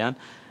camera down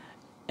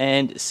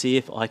and see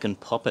if I can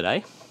pop it,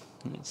 eh?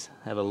 Let's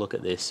have a look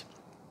at this.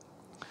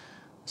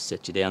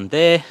 Set you down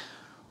there.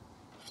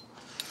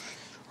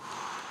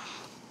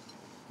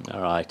 All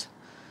right.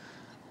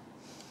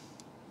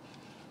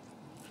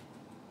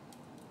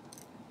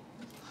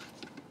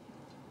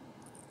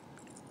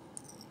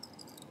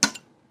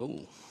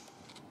 Ooh.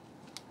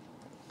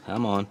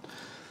 Come on.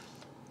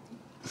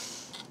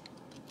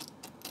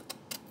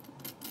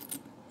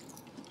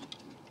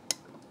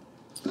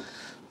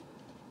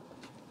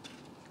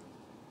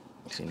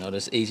 Actually, not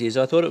as easy as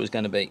I thought it was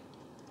going to be.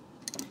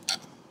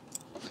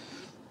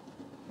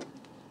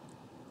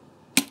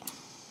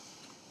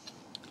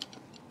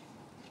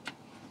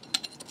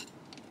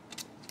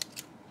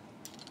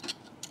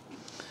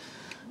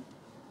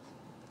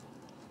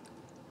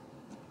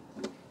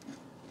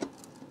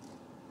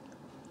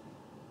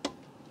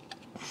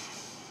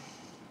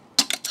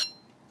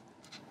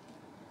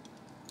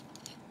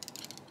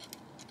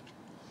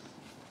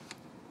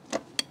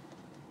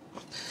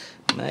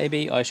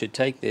 Maybe I should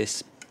take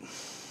this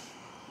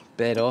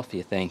bed off,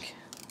 you think?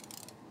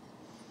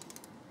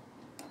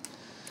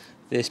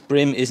 This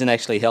brim isn't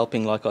actually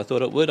helping like I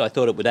thought it would. I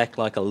thought it would act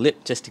like a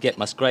lip just to get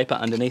my scraper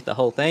underneath the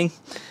whole thing,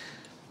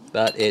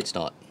 but it's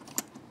not.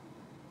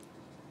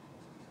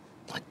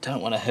 I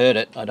don't want to hurt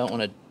it. I don't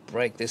want to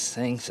break this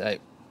thing, so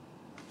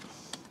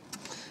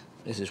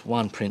this is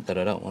one print that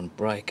I don't want to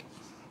break.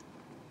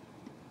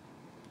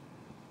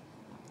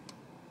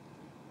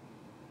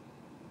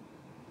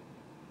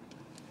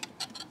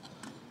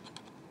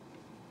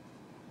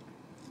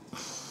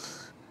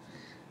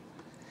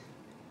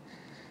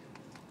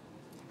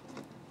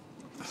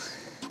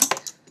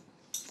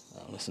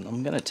 Listen,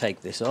 I'm going to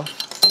take this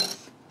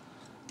off.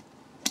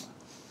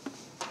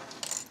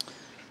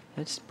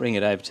 Let's bring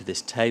it over to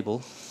this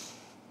table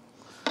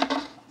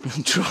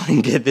and try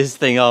and get this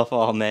thing off.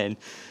 Oh man,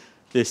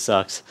 this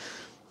sucks.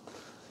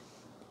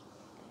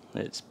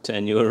 Let's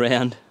turn you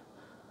around.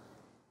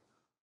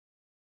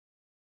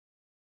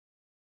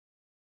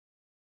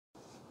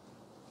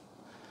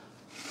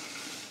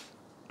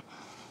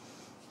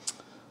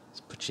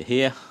 Let's put you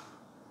here.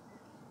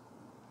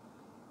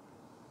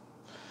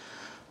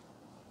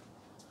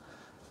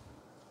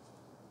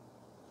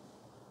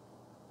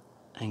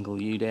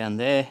 Angle you down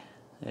there.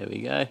 There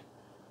we go.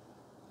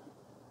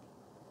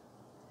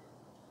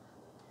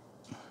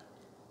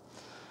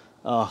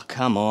 Oh,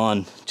 come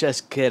on.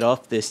 Just get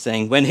off this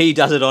thing. When he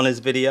does it on his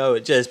video,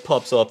 it just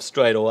pops off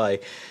straight away.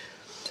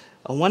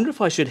 I wonder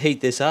if I should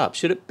heat this up.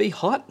 Should it be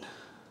hot?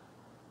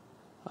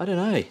 I don't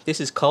know.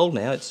 This is cold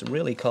now. It's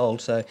really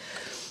cold. So,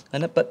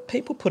 but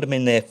people put them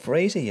in their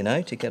freezer, you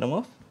know, to get them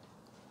off.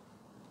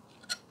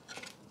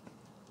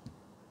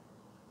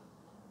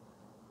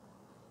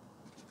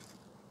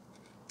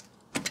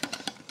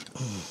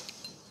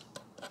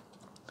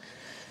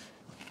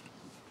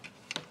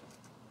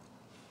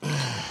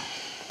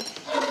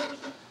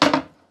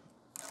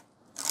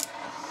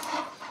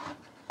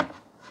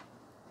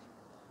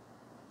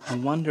 I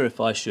wonder if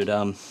I should,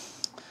 I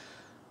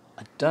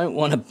don't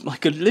want to, I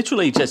could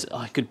literally just,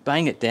 I could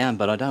bang it down,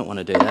 but I don't want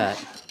to do that.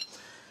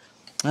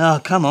 Oh,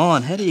 come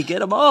on, how do you get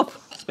them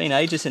off? It's been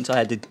ages since I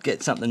had to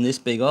get something this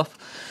big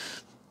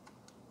off.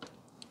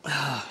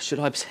 Should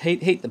I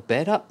heat the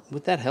bed up?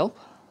 Would that help?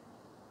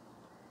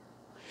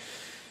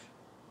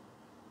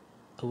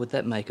 Or would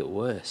that make it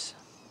worse?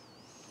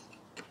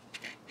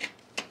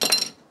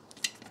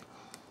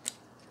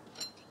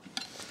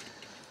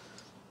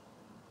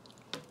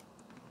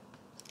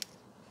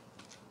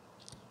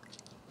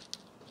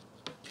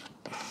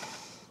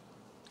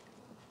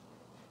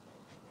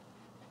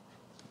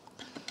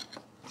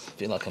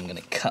 I feel like I'm going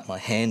to cut my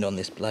hand on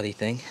this bloody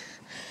thing.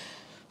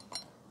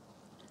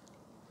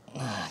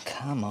 Ah,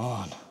 come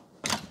on.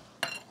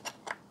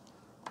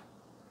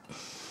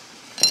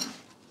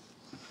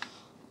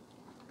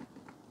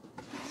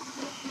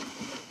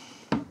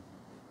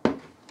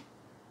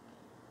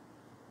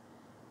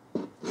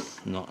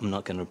 No, I'm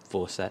not going to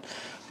force that.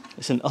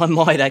 Listen, I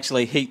might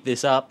actually heat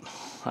this up.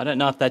 I don't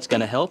know if that's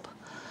going to help.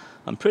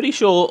 I'm pretty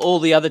sure all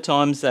the other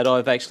times that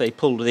I've actually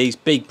pulled these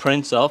big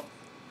prints off,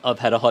 I've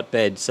had a hot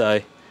bed,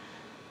 so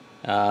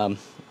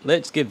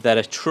let's give that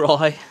a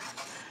try.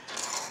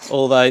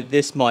 Although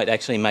this might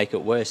actually make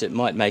it worse. It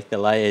might make the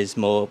layers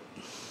more,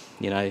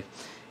 you know,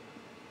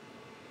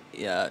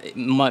 it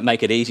might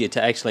make it easier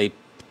to actually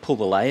pull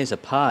the layers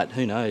apart,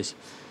 who knows.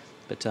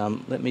 But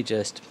let me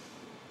just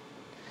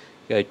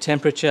go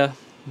temperature,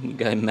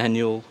 go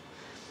manual.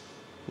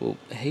 We'll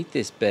heat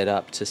this bed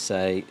up to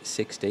say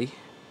 60.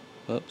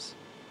 Whoops.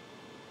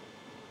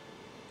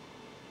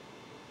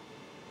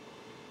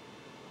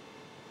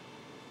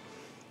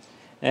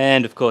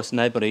 And of course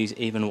nobody's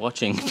even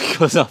watching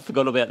because I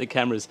forgot about the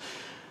cameras.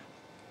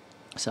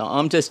 So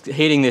I'm just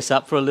heating this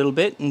up for a little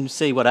bit and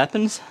see what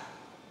happens.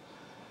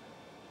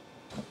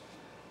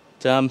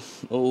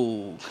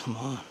 Oh, come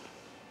on.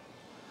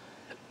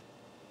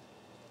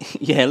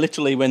 Yeah,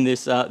 literally when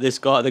this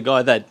the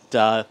guy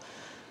that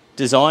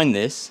designed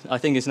this, I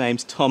think his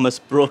name's Thomas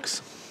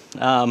Brooks,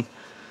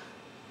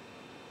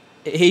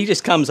 he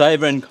just comes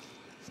over and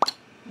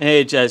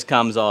it just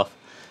comes off.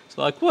 It's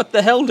like, what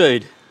the hell,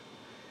 dude?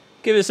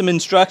 Give us some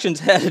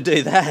instructions how to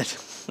do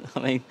that. I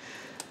mean,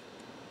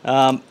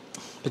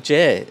 but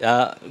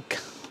yeah,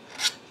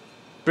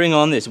 bring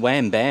on this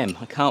wham bam.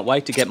 I can't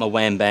wait to get my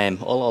wham bam.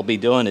 All I'll be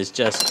doing is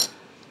just,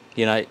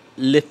 you know,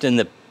 lifting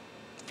the,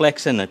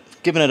 flexing it,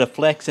 giving it a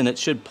flex, and it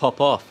should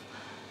pop off.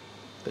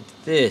 But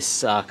this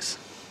sucks.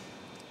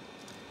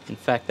 In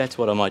fact, that's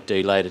what I might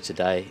do later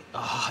today.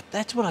 Oh,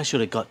 that's what I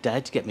should have got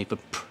Dad to get me for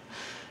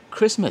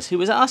Christmas. He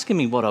was asking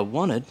me what I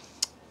wanted.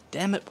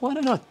 Damn it, why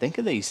don't I think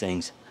of these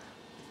things?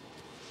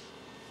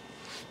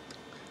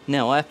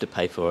 Now I have to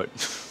pay for it.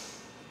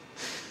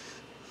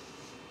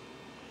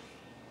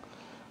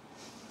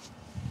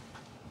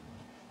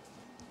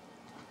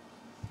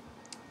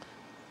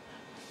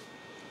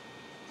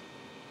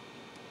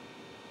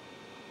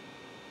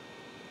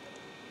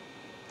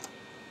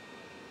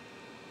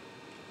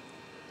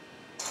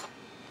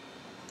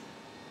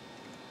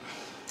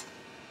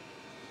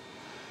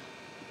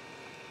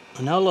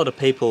 I know a lot of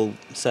people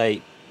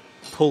say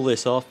pull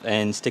this off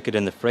and stick it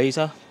in the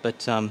freezer,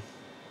 but yeah,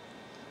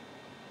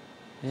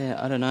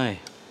 I don't know.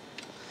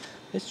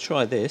 Let's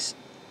try this.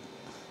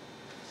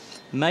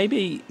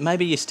 Maybe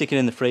you stick it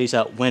in the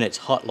freezer when it's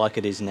hot like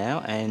it is now,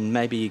 and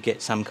maybe you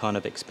get some kind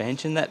of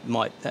expansion. That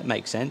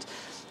makes sense.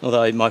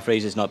 Although my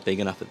freezer's not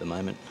big enough at the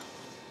moment.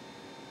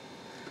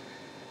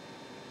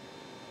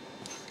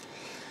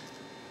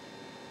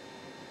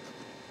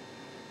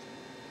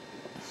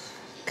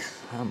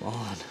 Come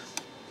on.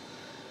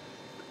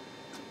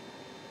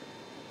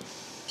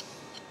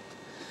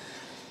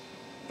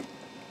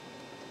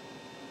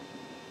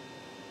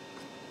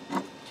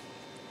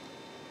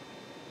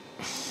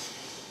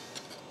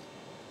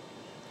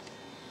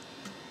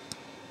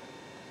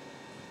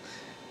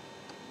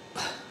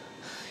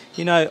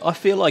 You know, I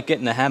feel like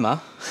getting a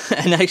hammer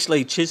and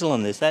actually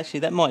chiseling this.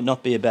 Actually, that might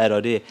not be a bad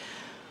idea.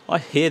 I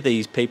hear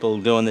these people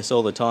doing this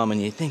all the time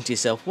and you think to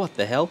yourself, what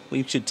the hell?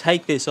 We should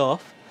take this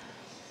off.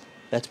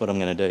 That's what I'm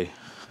going to do.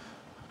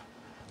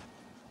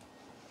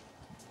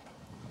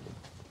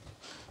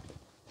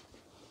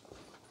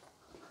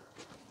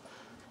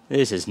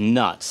 This is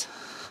nuts.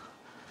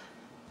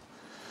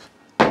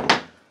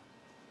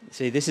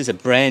 See, this is a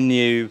brand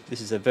new,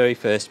 this is the very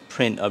first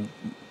print of,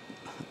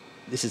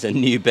 this is a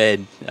new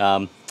bed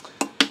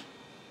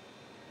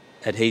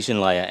adhesion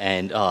layer,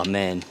 and oh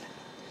man,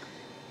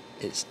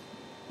 it's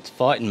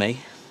fighting me.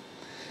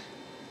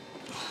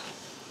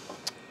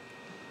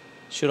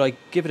 Should I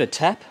give it a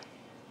tap?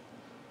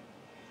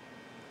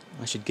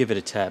 I should give it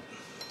a tap.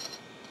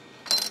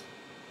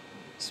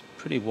 It's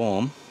pretty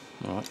warm.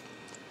 All right.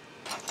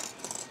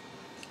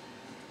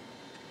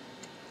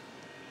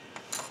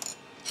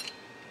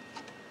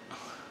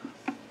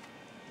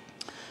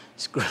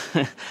 Let's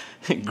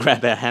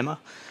grab our hammer.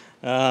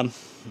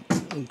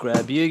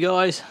 Grab you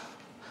guys.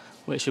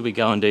 Where should we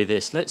go and do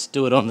this? Let's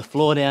do it on the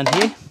floor down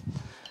here.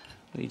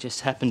 We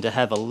just happen to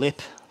have a lip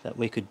that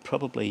we could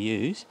probably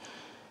use.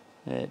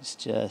 Let's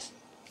just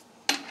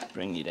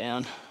bring you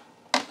down.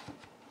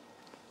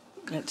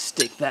 Let's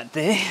stick that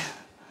there.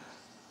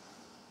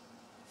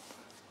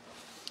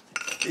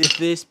 If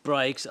this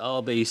breaks,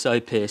 I'll be so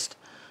pissed.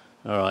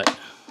 All right.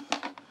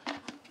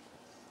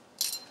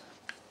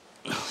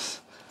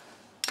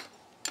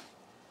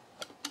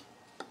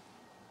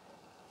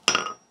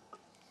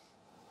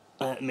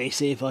 Let me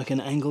see if I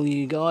can angle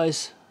you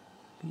guys.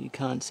 You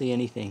can't see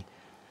anything.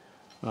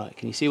 Right,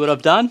 can you see what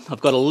I've done? I've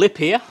got a lip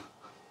here.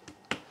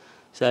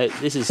 So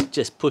this is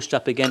just pushed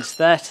up against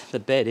that, the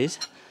bed is.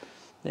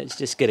 Let's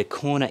just get a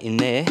corner in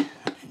there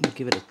and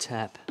give it a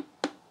tap.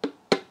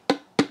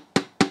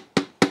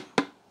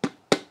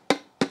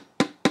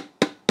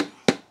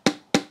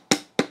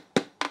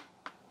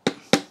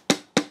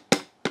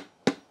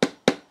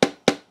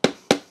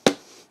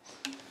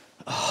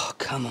 Oh,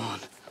 come on.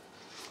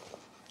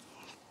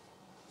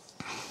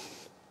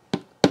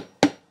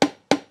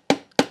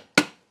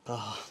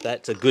 Oh,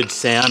 that's a good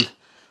sound.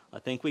 I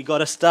think we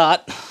got a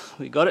start.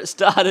 We got it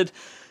started.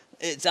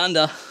 It's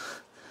under.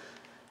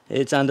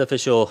 It's under for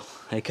sure.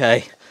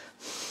 Okay.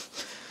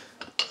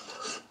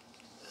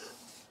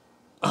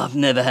 I've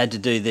never had to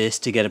do this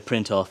to get a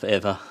print off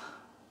ever.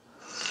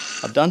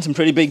 I've done some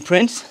pretty big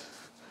prints.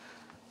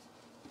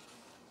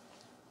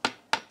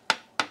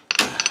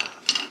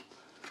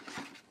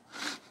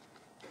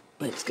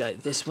 Let's go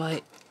this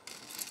way.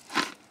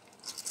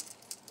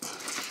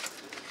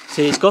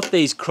 See, it's got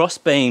these cross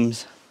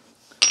beams.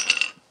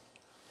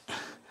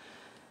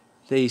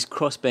 These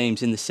cross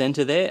beams in the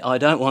center there. I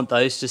don't want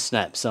those to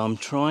snap, so I'm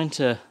trying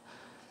to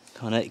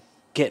kind of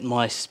get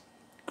my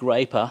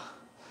scraper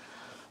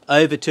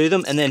over to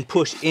them and then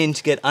push in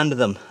to get under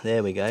them.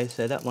 There we go.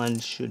 So that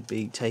one should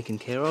be taken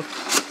care of.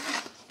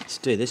 Let's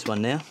do this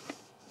one now.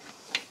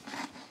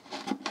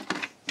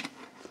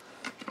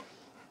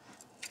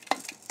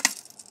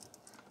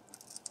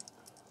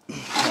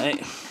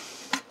 Okay.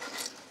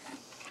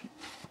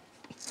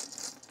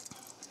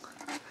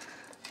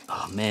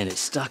 Oh man, it's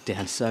stuck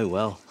down so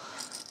well.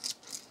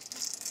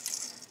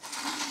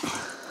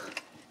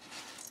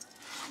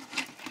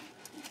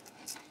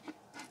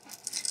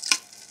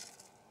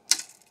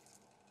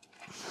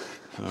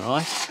 All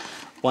right,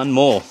 one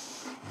more.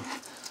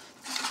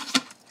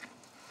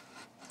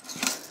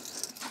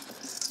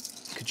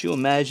 Could you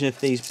imagine if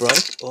these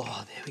broke?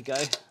 Oh, there we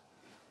go.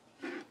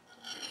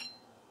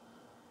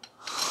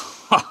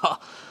 Are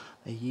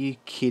you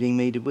kidding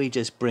me? Did we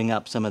just bring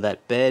up some of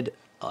that bed?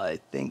 I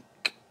think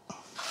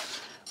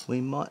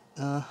we might,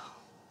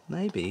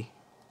 maybe.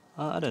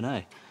 I don't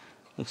know.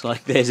 Looks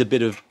like there's a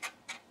bit of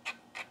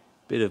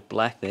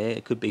black there.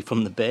 It could be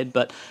from the bed,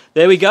 but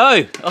there we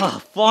go. Oh,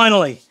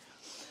 finally.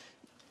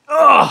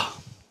 Oh!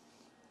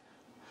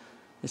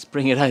 Let's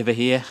bring it over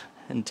here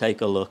and take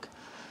a look.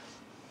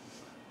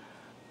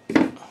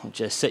 I'll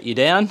just set you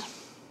down.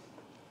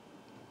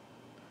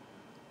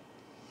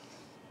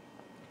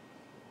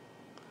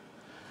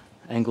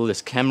 Angle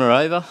this camera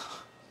over.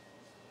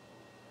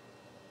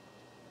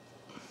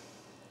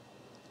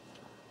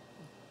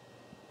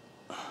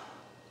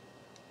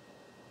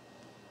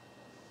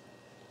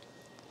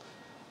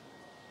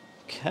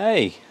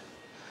 Okay,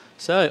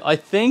 so I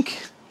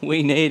think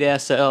we need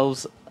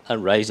ourselves a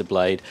razor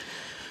blade.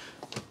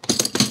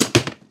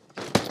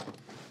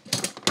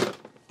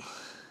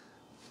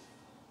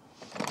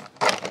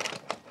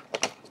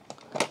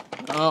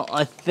 Oh,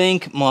 I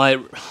think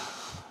my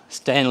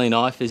Stanley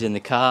knife is in the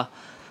car,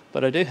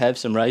 but I do have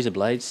some razor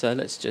blades, so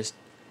let's just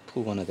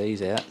pull one of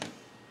these out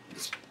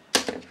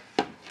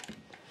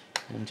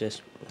and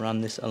just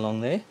run this along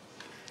there.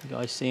 You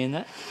guys seeing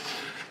that?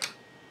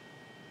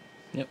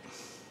 Yep.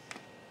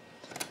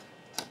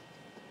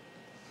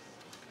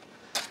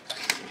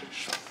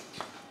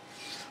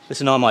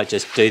 Listen, I might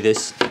just do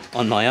this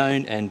on my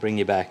own and bring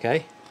you back,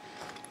 eh?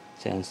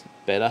 Sounds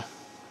better.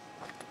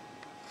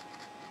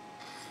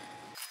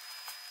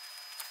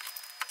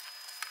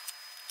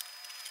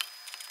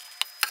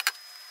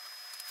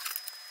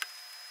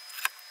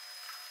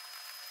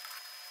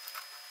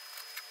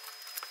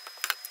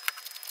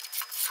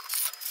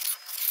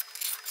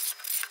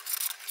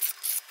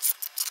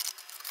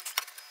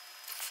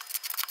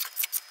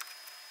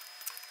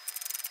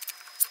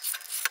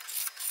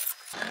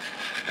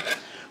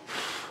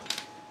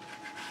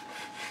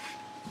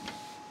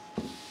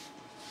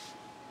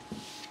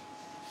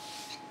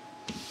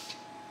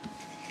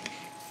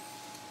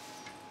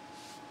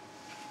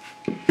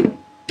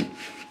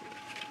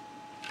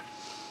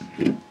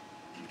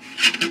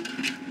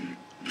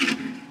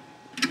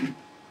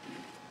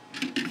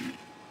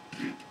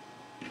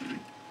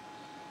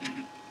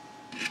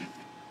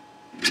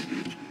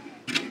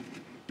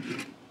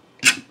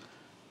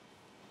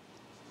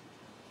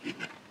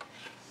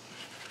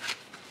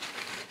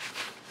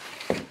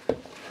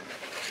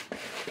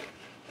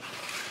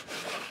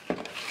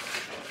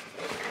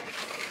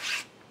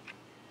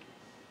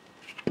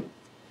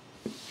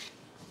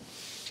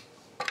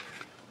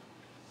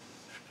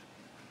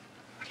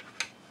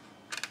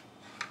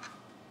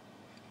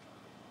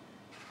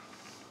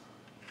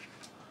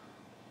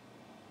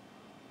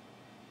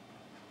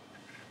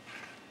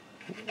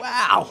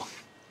 Wow!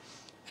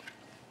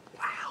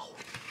 Wow!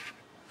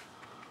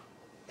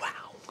 Wow!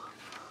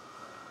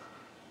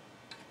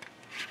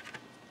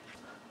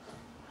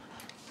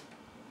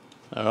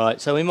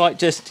 Alright, so we might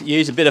just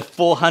use a bit of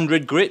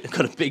 400 grit. I've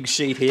got a big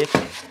sheet here.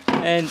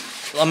 And,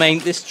 I mean,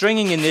 the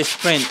stringing in this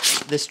print,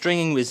 the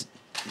stringing was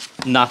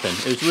nothing.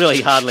 It was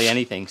really hardly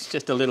anything. It's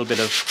just a little bit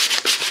of,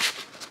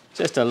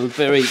 just a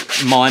very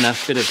minor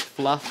bit of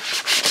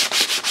fluff.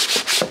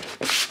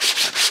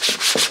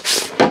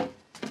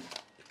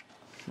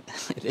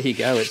 There you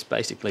go, it's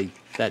basically,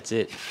 that's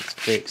it, it's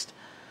fixed.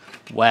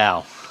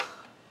 Wow.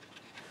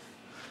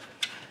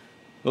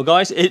 Well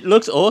guys, it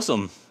looks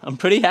awesome. I'm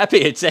pretty happy,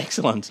 it's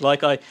excellent.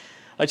 Like I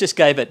just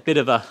gave it a bit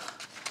of a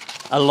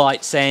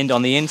light sand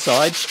on the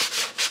inside,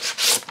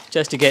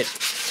 just to get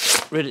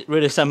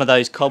rid of some of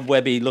those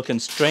cobwebby looking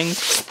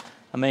strings.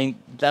 I mean,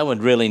 that was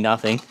really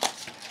nothing.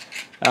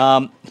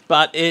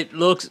 But it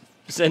looks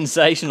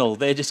sensational.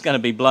 They're just going to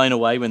be blown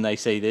away when they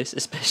see this,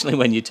 especially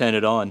when you turn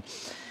it on.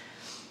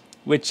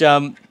 Which,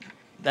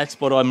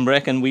 that's what I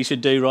reckon we should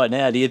do right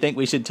now. Do you think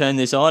we should turn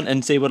this on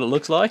and see what it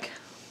looks like?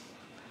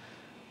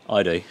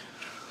 I do.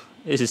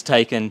 This is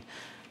taken,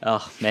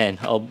 oh man,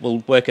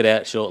 we'll work it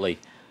out shortly.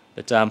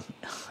 But,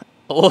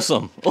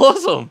 awesome,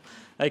 awesome.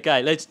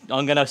 Okay,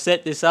 I'm going to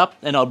set this up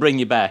and I'll bring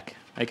you back,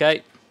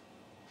 okay?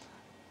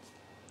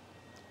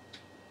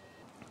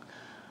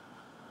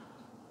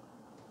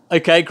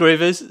 Okay,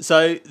 Groovers,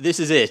 so this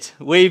is it.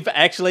 We've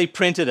actually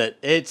printed it.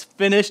 It's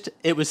finished,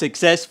 it was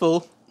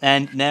successful.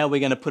 And now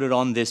we're going to put it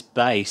on this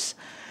base.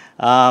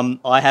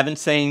 I haven't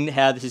seen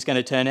how this is going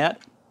to turn out,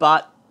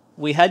 but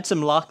we had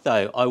some luck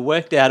though. I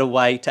worked out a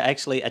way to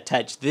actually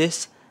attach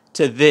this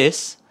to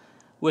this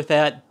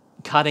without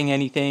cutting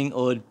anything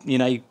or, you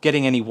know,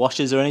 getting any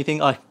washers or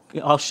anything.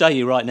 I'll show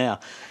you right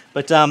now.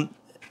 But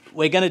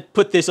we're going to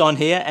put this on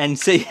here and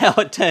see how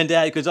it turned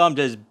out, because I'm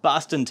just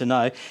busting to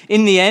know.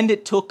 In the end,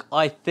 it took,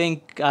 I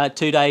think,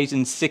 2 days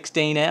and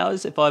 16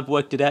 hours, if I've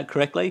worked it out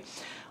correctly.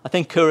 I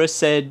think Kura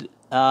said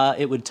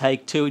it would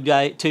take 2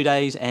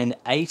 days and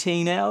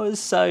 18 hours,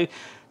 so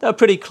they were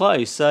pretty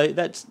close. So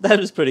that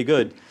was pretty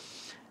good.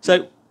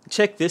 So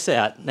check this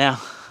out.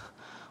 Now,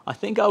 I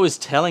think I was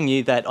telling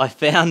you that I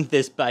found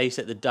this base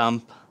at the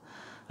dump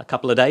a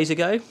couple of days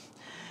ago,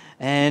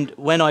 and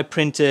when I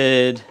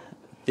printed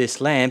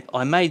this lamp,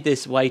 I made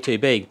this way too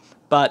big,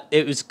 but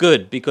it was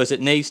good because it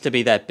needs to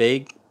be that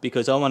big,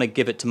 because I want to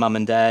give it to Mum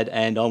and Dad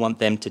and I want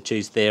them to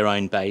choose their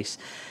own base.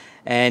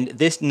 And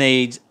this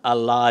needs a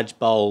large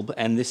bulb,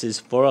 and this is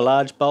for a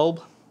large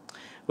bulb,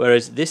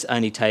 whereas this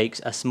only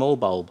takes a small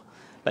bulb.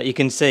 But you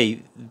can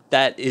see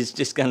that is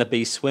just going to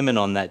be swimming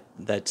on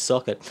that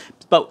socket.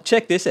 But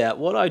check this out.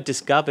 What I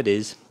discovered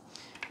is,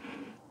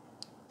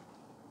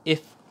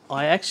 if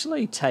I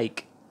actually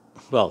take,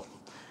 well,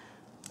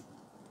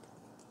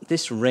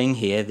 this ring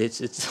here,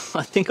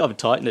 I think I've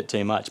tightened it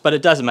too much, but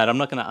it doesn't matter. I'm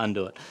not going to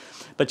undo it.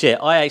 But yeah,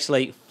 I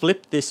actually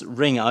flipped this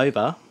ring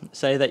over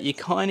so that you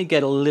kind of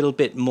get a little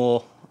bit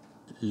more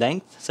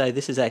length. So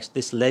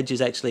this ledge is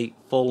actually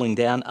falling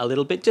down a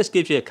little bit, just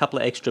gives you a couple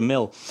of extra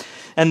mil.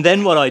 And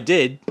then what I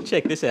did,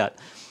 check this out,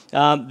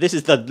 This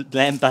is the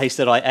lamp base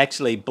that I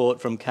actually bought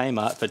from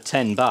Kmart for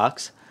 10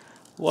 bucks.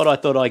 What I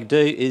thought I'd do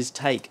is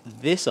take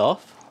this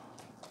off,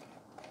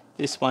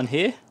 this one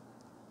here.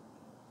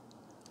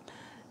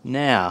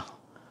 Now,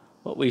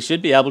 what we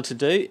should be able to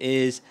do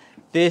is,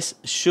 this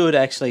should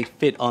actually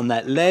fit on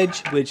that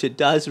ledge, which it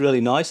does really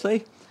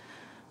nicely.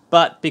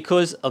 But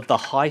because of the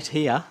height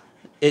here,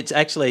 it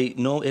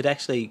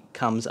actually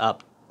comes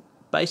up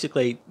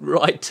basically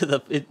right to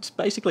the, it's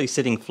basically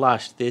sitting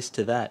flush, this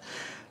to that.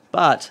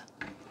 But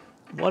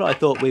what I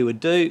thought we would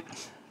do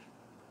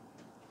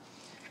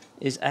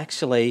is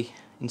actually,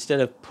 instead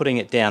of putting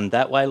it down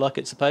that way like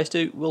it's supposed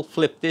to, we'll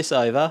flip this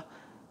over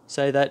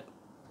so that,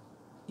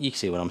 you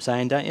see what I'm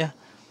saying, don't you?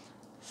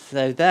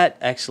 So that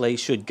actually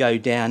should go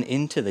down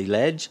into the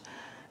ledge.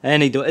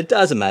 And it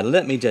doesn't matter,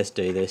 let me just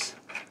do this.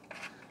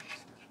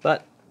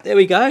 But there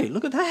we go,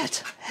 look at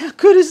that. How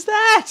good is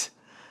that?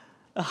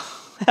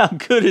 Oh, how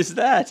good is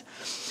that?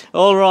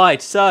 All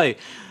right, so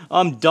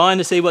I'm dying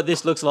to see what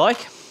this looks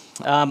like.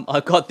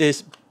 I've got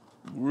this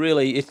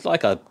really, it's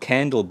like a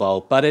candle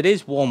bulb, but it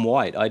is warm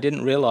white. I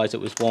didn't realize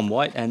it was warm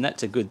white, and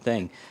that's a good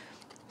thing.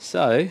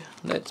 So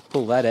let's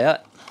pull that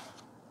out.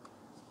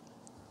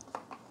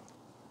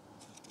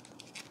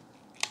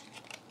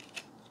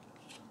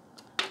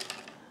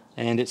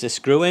 And it's a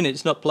screw in,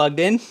 it's not plugged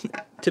in.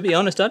 To be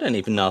honest, I don't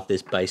even know if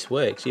this base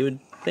works. You would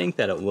think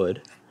that it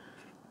would.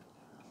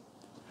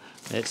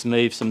 Let's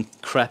move some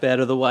crap out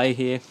of the way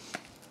here.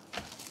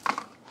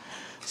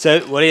 So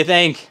what do you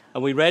think?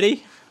 Are we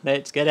ready?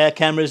 Let's get our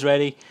cameras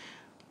ready.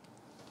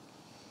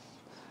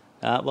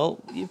 Well,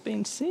 you've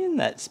been seeing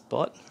that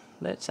spot.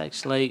 Let's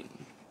actually,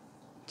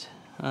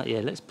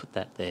 yeah, let's put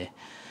that there.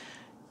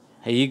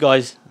 Hey, you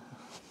guys,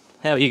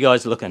 how are you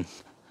guys looking?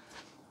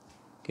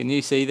 Can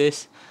you see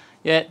this?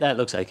 Yeah, that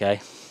looks okay.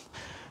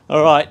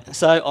 All right,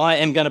 so I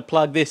am going to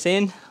plug this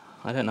in.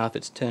 I don't know if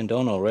it's turned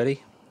on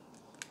already.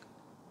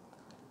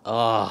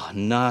 Oh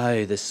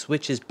no, the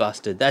switch is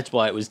busted. That's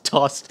why it was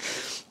tossed.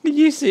 Are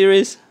you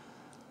serious?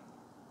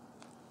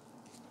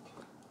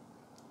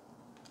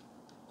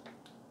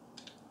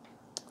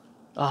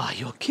 Oh,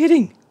 you're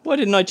kidding. Why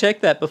didn't I check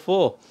that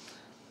before?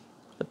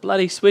 The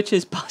bloody switch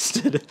is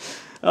busted.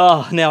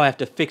 Oh, now I have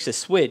to fix a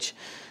switch.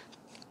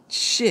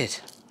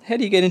 Shit, how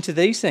do you get into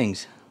these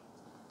things?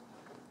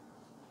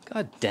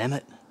 God damn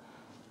it.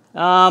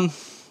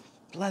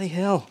 Bloody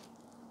hell.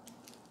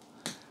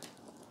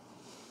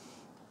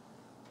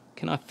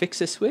 Can I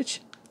fix a switch?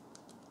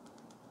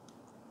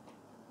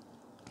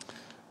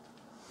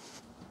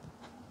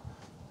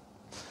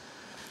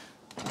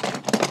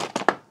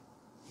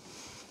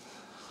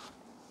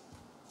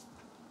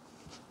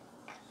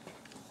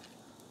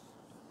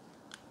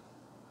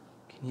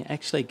 Can you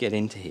actually get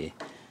into here?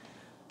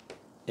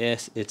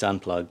 Yes, it's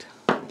unplugged.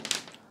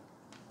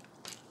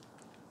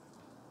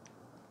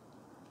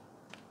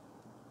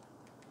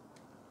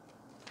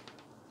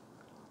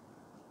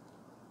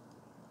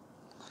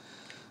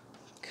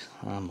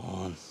 Come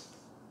on.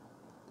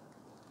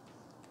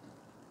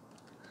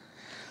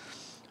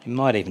 You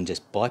might even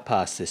just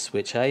bypass this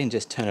switch, hey, and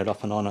just turn it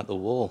off and on at the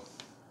wall.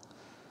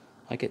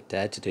 I get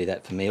Dad to do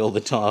that for me all the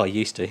time. I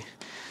used to.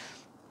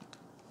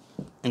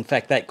 In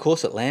fact, that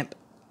corset lamp,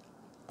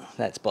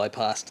 that's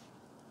bypassed.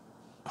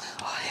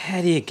 Oh,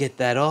 how do you get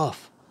that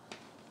off?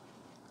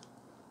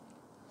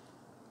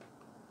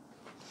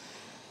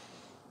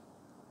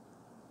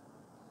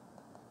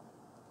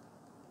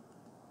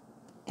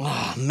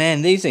 Oh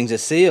man, these things are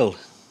sealed.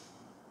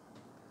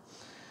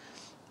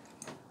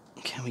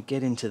 Can we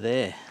get into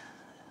there?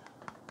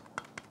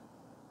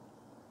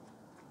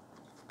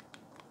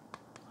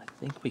 I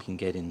think we can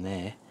get in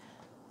there.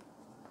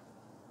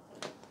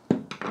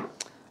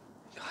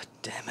 God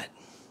damn it.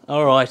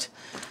 Alright,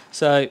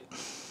 so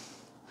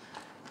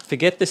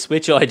forget the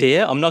switch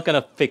idea. I'm not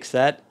going to fix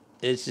that.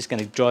 It's just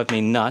going to drive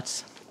me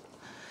nuts.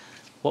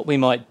 What we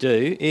might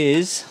do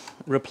is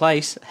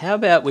replace, how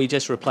about we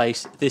just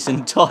replace this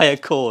entire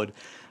cord?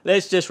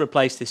 Let's just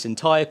replace this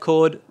entire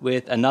cord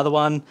with another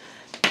one,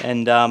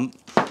 and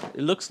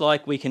it looks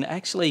like we can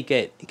actually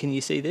get, can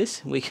you see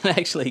this? We can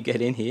actually get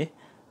in here,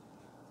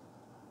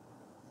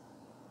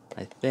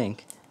 I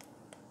think.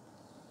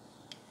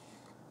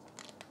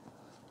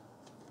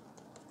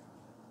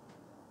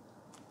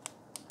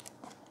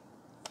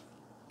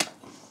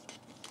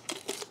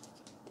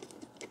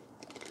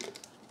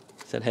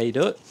 Is that how you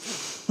do it?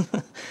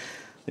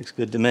 Looks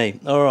good to me.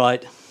 All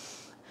right.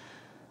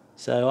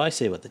 So I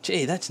see what the,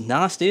 gee, that's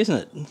nasty, isn't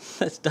it?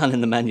 That's done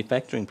in the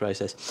manufacturing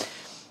process.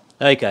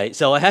 Okay,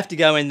 so I have to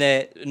go in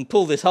there and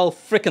pull this whole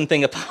frickin'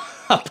 thing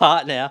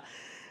apart now.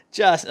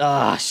 Just,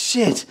 ah,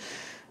 shit.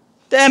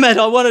 Damn it,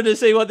 I wanted to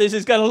see what this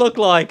is going to look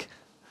like.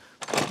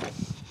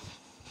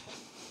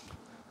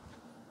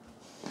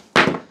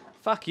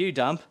 Fuck you,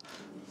 dump.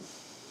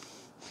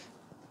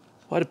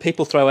 Why do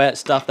people throw out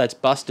stuff that's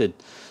busted?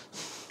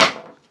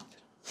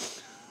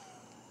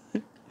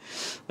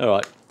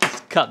 Alright,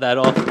 let's cut that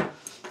off.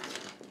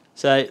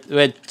 So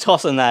we're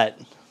tossing that.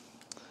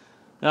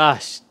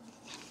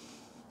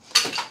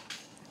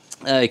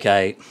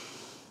 Okay.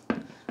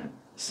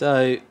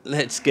 So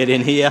let's get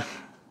in here.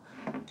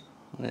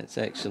 Let's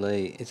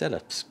actually, is that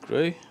a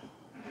screw?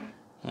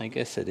 I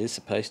guess it is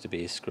supposed to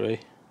be a screw.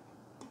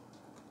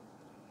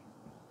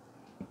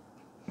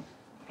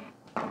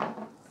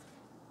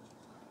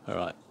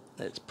 Alright,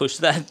 let's push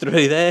that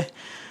through there.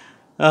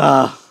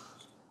 Ah,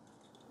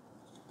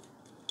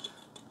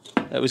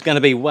 it was going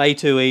to be way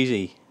too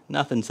easy.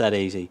 Nothing's that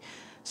easy.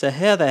 So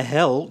how the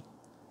hell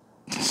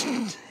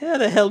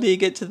do you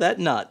get to that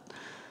nut?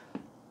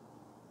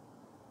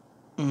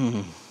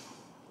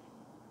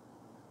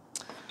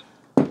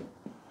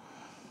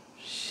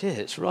 Shit,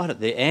 it's right at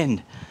the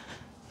end.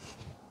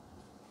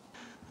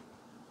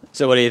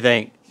 So what do you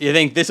think? Do you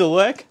think this will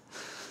work?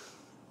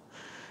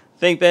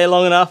 Think they're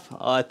long enough?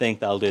 I think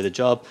they'll do the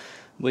job.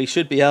 We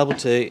should be able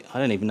to, I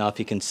don't even know if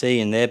you can see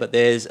in there, but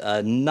there's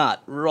a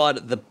nut right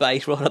at the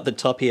base, right at the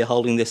top here,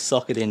 holding this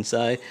socket in.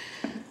 So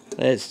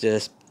let's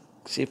just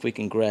see if we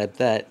can grab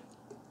that.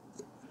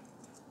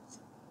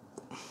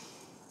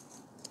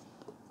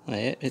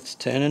 Yeah, it's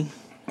turning.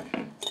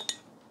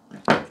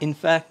 In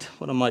fact,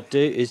 what I might do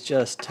is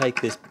just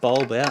take this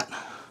bulb out.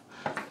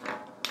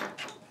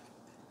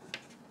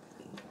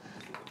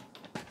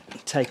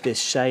 Take this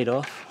shade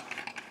off.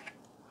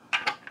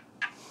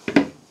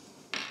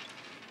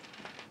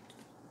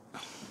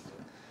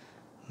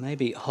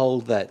 Maybe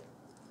hold that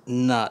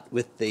nut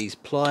with these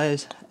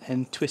pliers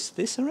and twist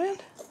this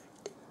around.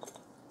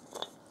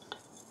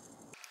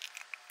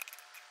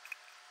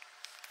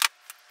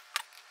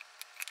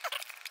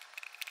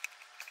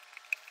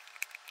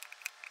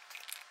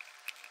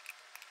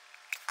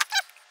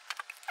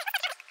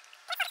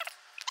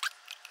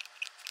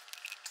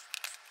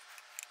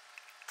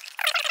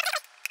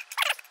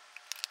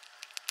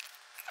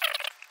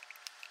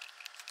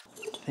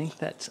 I think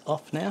that's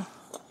off now.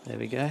 There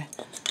we go.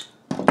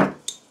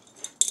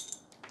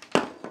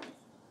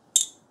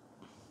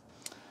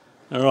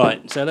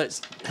 Alright, so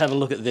let's have a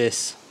look at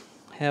this.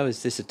 How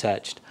is this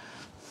attached?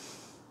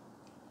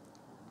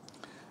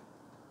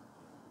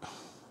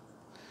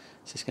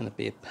 Is this going to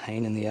be a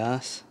pain in the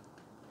ass?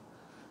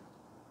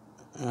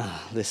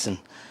 Listen,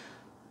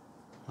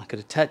 I could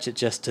attach it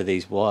just to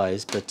these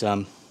wires, but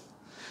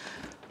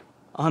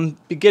I'm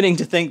beginning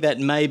to think that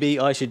maybe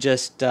I should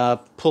just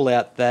pull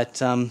out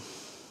that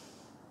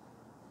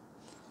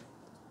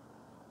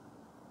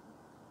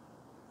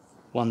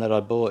one that I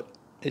bought.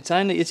 It's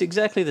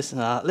exactly the same.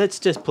 Let's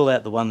just pull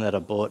out the one that I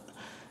bought.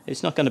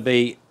 It's not going to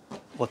be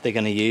what they're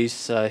going to use,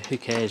 so who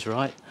cares,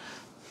 right?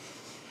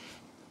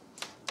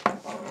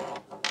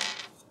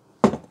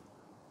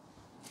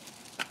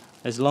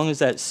 As long as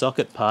that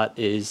socket part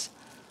is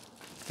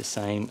the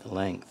same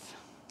length.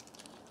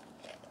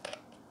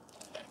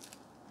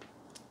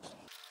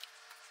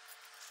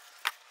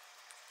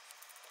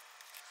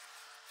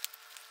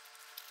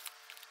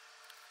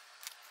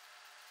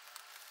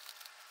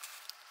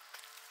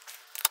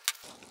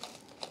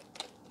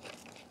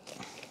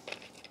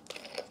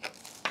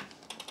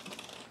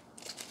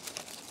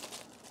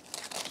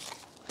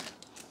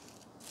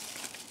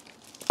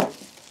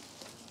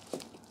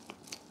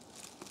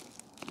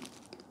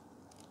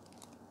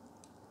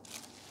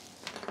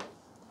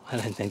 I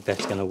don't think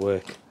that's going to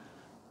work.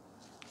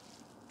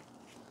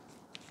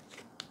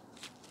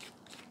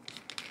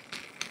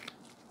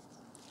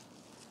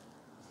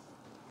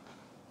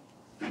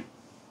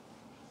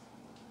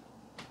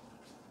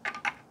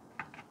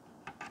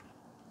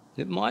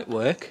 It might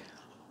work.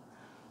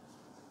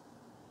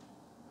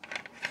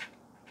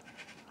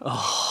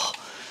 Oh,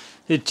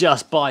 it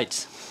just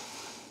bites.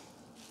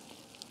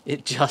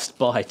 It just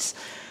bites.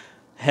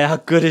 How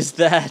good is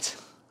that?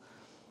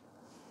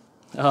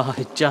 Oh,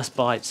 it just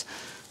bites.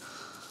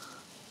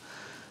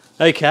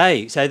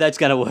 Okay, so that's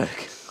going to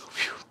work.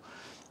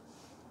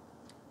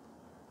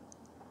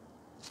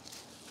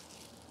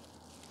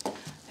 Whew.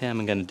 How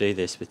am I going to do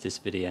this with this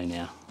video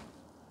now?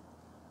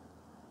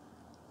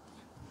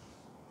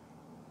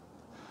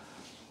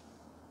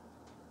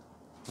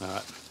 All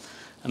right,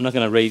 I'm not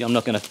going to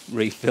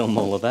refilm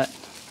all of that.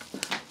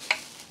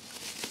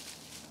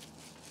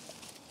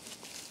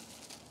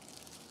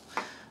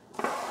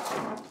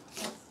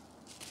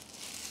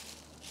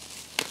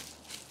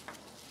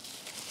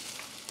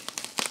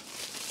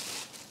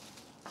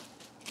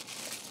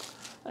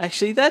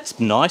 Actually, that's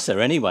nicer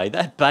anyway.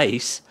 That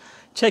base,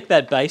 check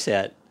that base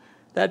out.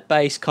 That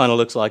base kind of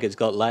looks like it's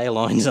got layer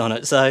lines on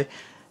it, so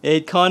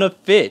it kind of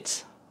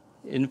fits.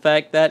 In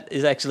fact, that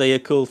is actually a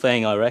cool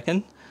thing, I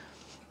reckon.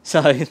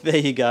 So there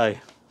you go.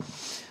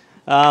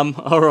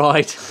 All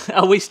right,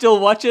 are we still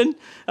watching?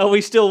 Are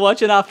we still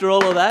watching after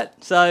all of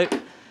that? So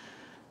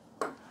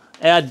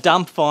our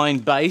dump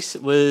find base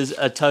was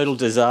a total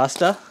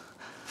disaster.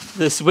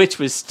 The switch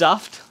was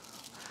stuffed.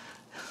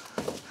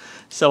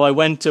 So I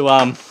went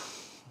to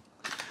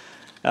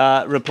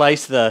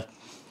replace the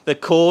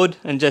cord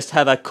and just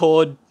have a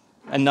cord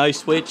and no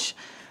switch,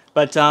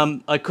 but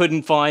I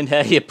couldn't find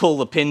how you pull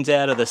the pins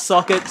out of the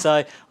socket,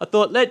 so I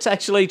thought let's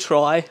actually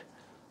try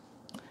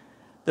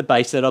the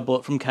base that I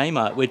bought from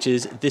Kmart, which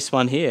is this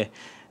one here.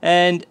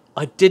 And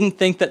I didn't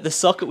think that the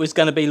socket was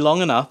going to be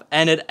long enough,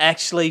 and it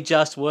actually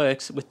just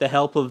works with the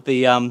help of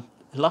the...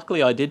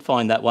 luckily I did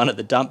find that one at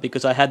the dump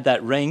because I had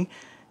that ring.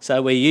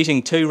 So we're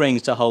using 2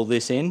 rings to hold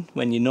this in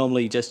when you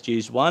normally just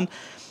use 1.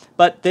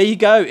 But there you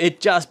go, it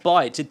just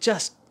bites, it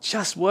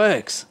just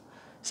works.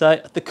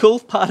 So the cool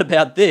part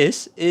about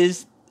this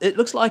is it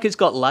looks like it's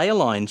got layer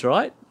lines,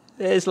 right?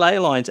 There's layer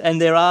lines, and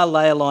there are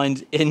layer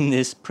lines in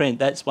this print.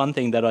 That's one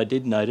thing that I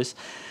did notice.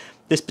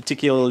 This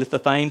particular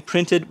lithophane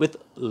printed with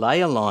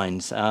layer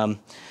lines,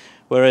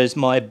 whereas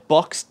my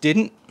box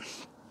didn't.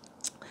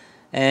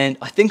 And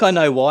I think I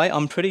know why.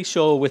 I'm pretty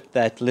sure with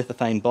that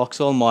lithophane box,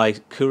 all my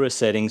Cura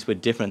settings were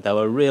different. They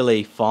were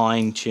really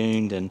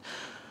fine-tuned, and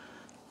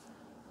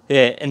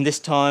yeah, and this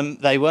time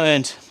they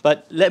weren't.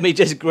 But let me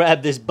just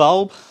grab this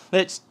bulb.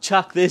 Let's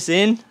chuck this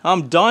in.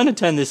 I'm dying to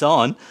turn this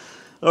on.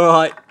 All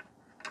right.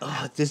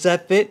 Oh, does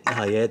that fit?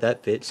 Oh yeah,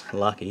 that fits.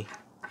 Lucky.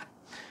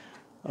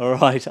 All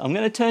right, I'm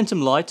going to turn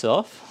some lights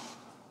off.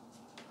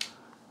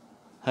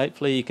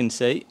 Hopefully you can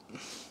see.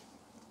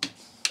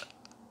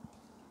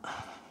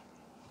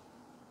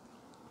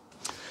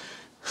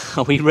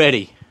 Are we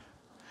ready?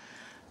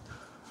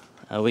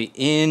 Are we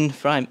in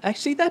frame?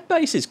 Actually, that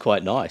base is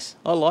quite nice.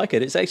 I like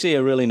it. It's actually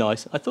a really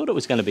nice... I thought it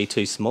was going to be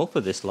too small for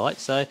this light,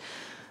 so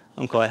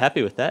I'm quite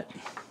happy with that.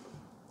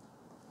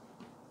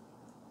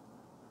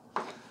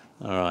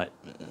 All right,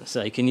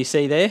 so can you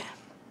see there?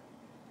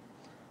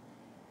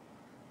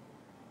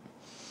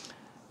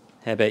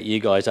 How about you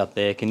guys up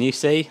there? Can you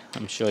see?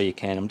 I'm sure you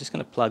can. I'm just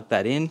going to plug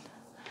that in,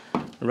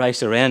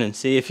 race around and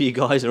see if you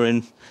guys are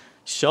in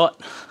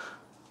shot.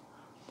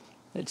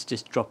 Let's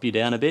just drop you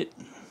down a bit.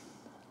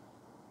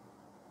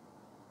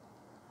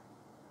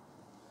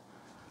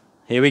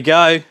 Here we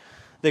go,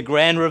 the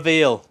grand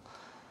reveal.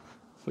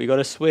 We got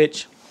a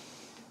switch.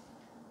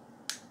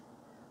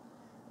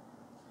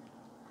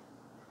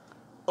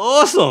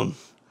 Awesome!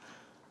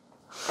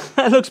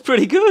 That looks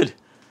pretty good.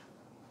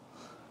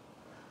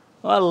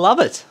 I love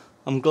it.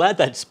 I'm glad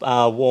that's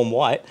warm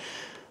white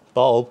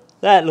bulb.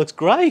 That looks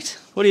great.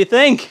 What do you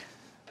think?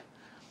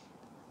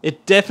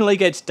 It definitely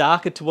gets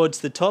darker towards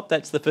the top.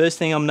 That's the first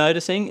thing I'm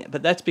noticing,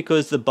 but that's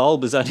because the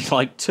bulb is only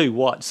like 2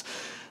 watts.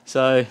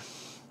 So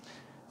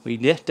we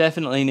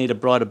definitely need a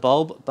brighter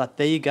bulb, but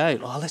there you go.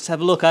 Oh, let's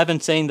have a look. I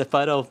haven't seen the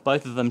photo of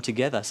both of them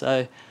together,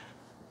 so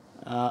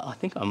I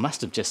think I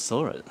must have just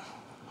saw it.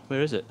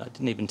 Where is it? I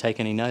didn't even take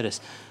any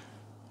notice.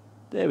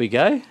 There we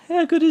go.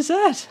 How good is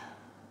that?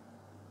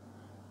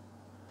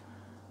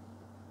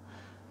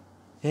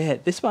 Yeah,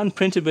 this one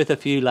printed with a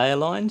few layer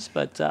lines,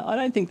 but I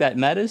don't think that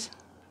matters.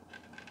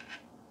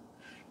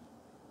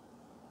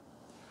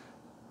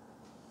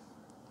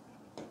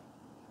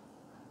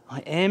 I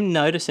am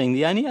noticing,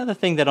 the only other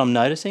thing that I'm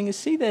noticing is,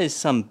 see there's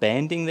some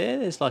banding there.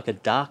 There's like a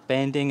dark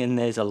banding and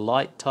there's a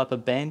light type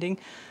of banding.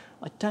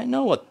 I don't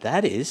know what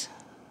that is.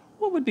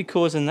 What would be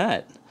causing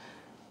that?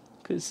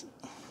 Because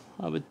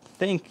I would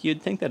think,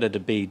 you'd think that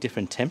it'd be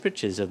different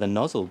temperatures of the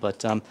nozzle,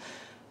 but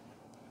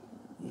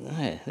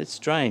yeah, it's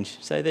strange.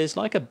 So there's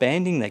like a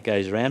banding that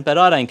goes around, but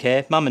I don't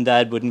care. Mum and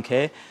Dad wouldn't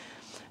care.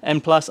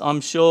 And plus, I'm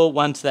sure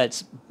once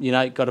that's, you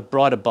know, got a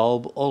brighter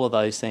bulb, all of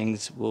those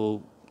things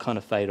will kind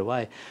of fade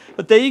away.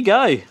 But there you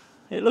go.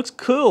 It looks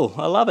cool.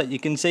 I love it. You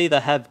can see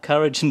the have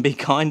courage and be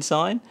kind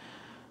sign.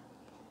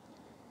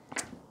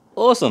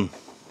 Awesome.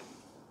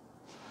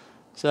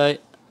 So,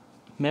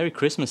 Merry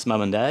Christmas,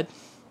 Mum and Dad.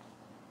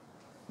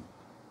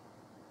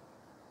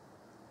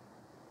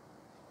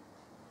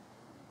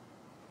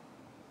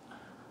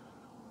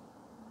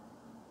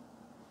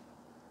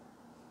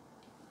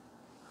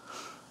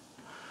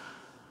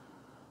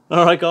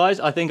 Alright guys,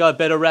 I think I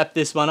better wrap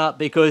this one up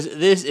because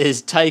this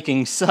is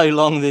taking so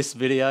long, this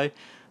video.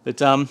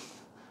 But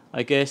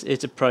I guess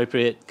it's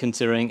appropriate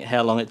considering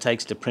how long it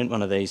takes to print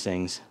one of these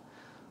things.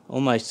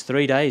 Almost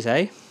 3 days,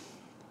 eh?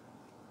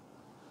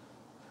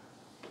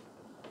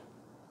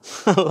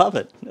 I love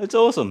it. It's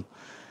awesome.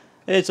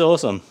 It's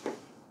awesome.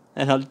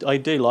 And I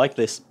do like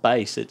this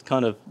base. It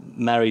kind of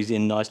marries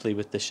in nicely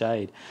with the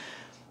shade.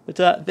 But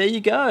there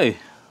you go.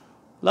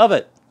 Love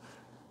it.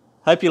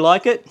 Hope you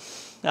like it.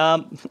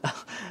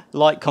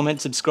 Like, comment,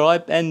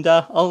 subscribe, and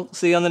I'll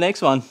see you on the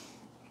next one.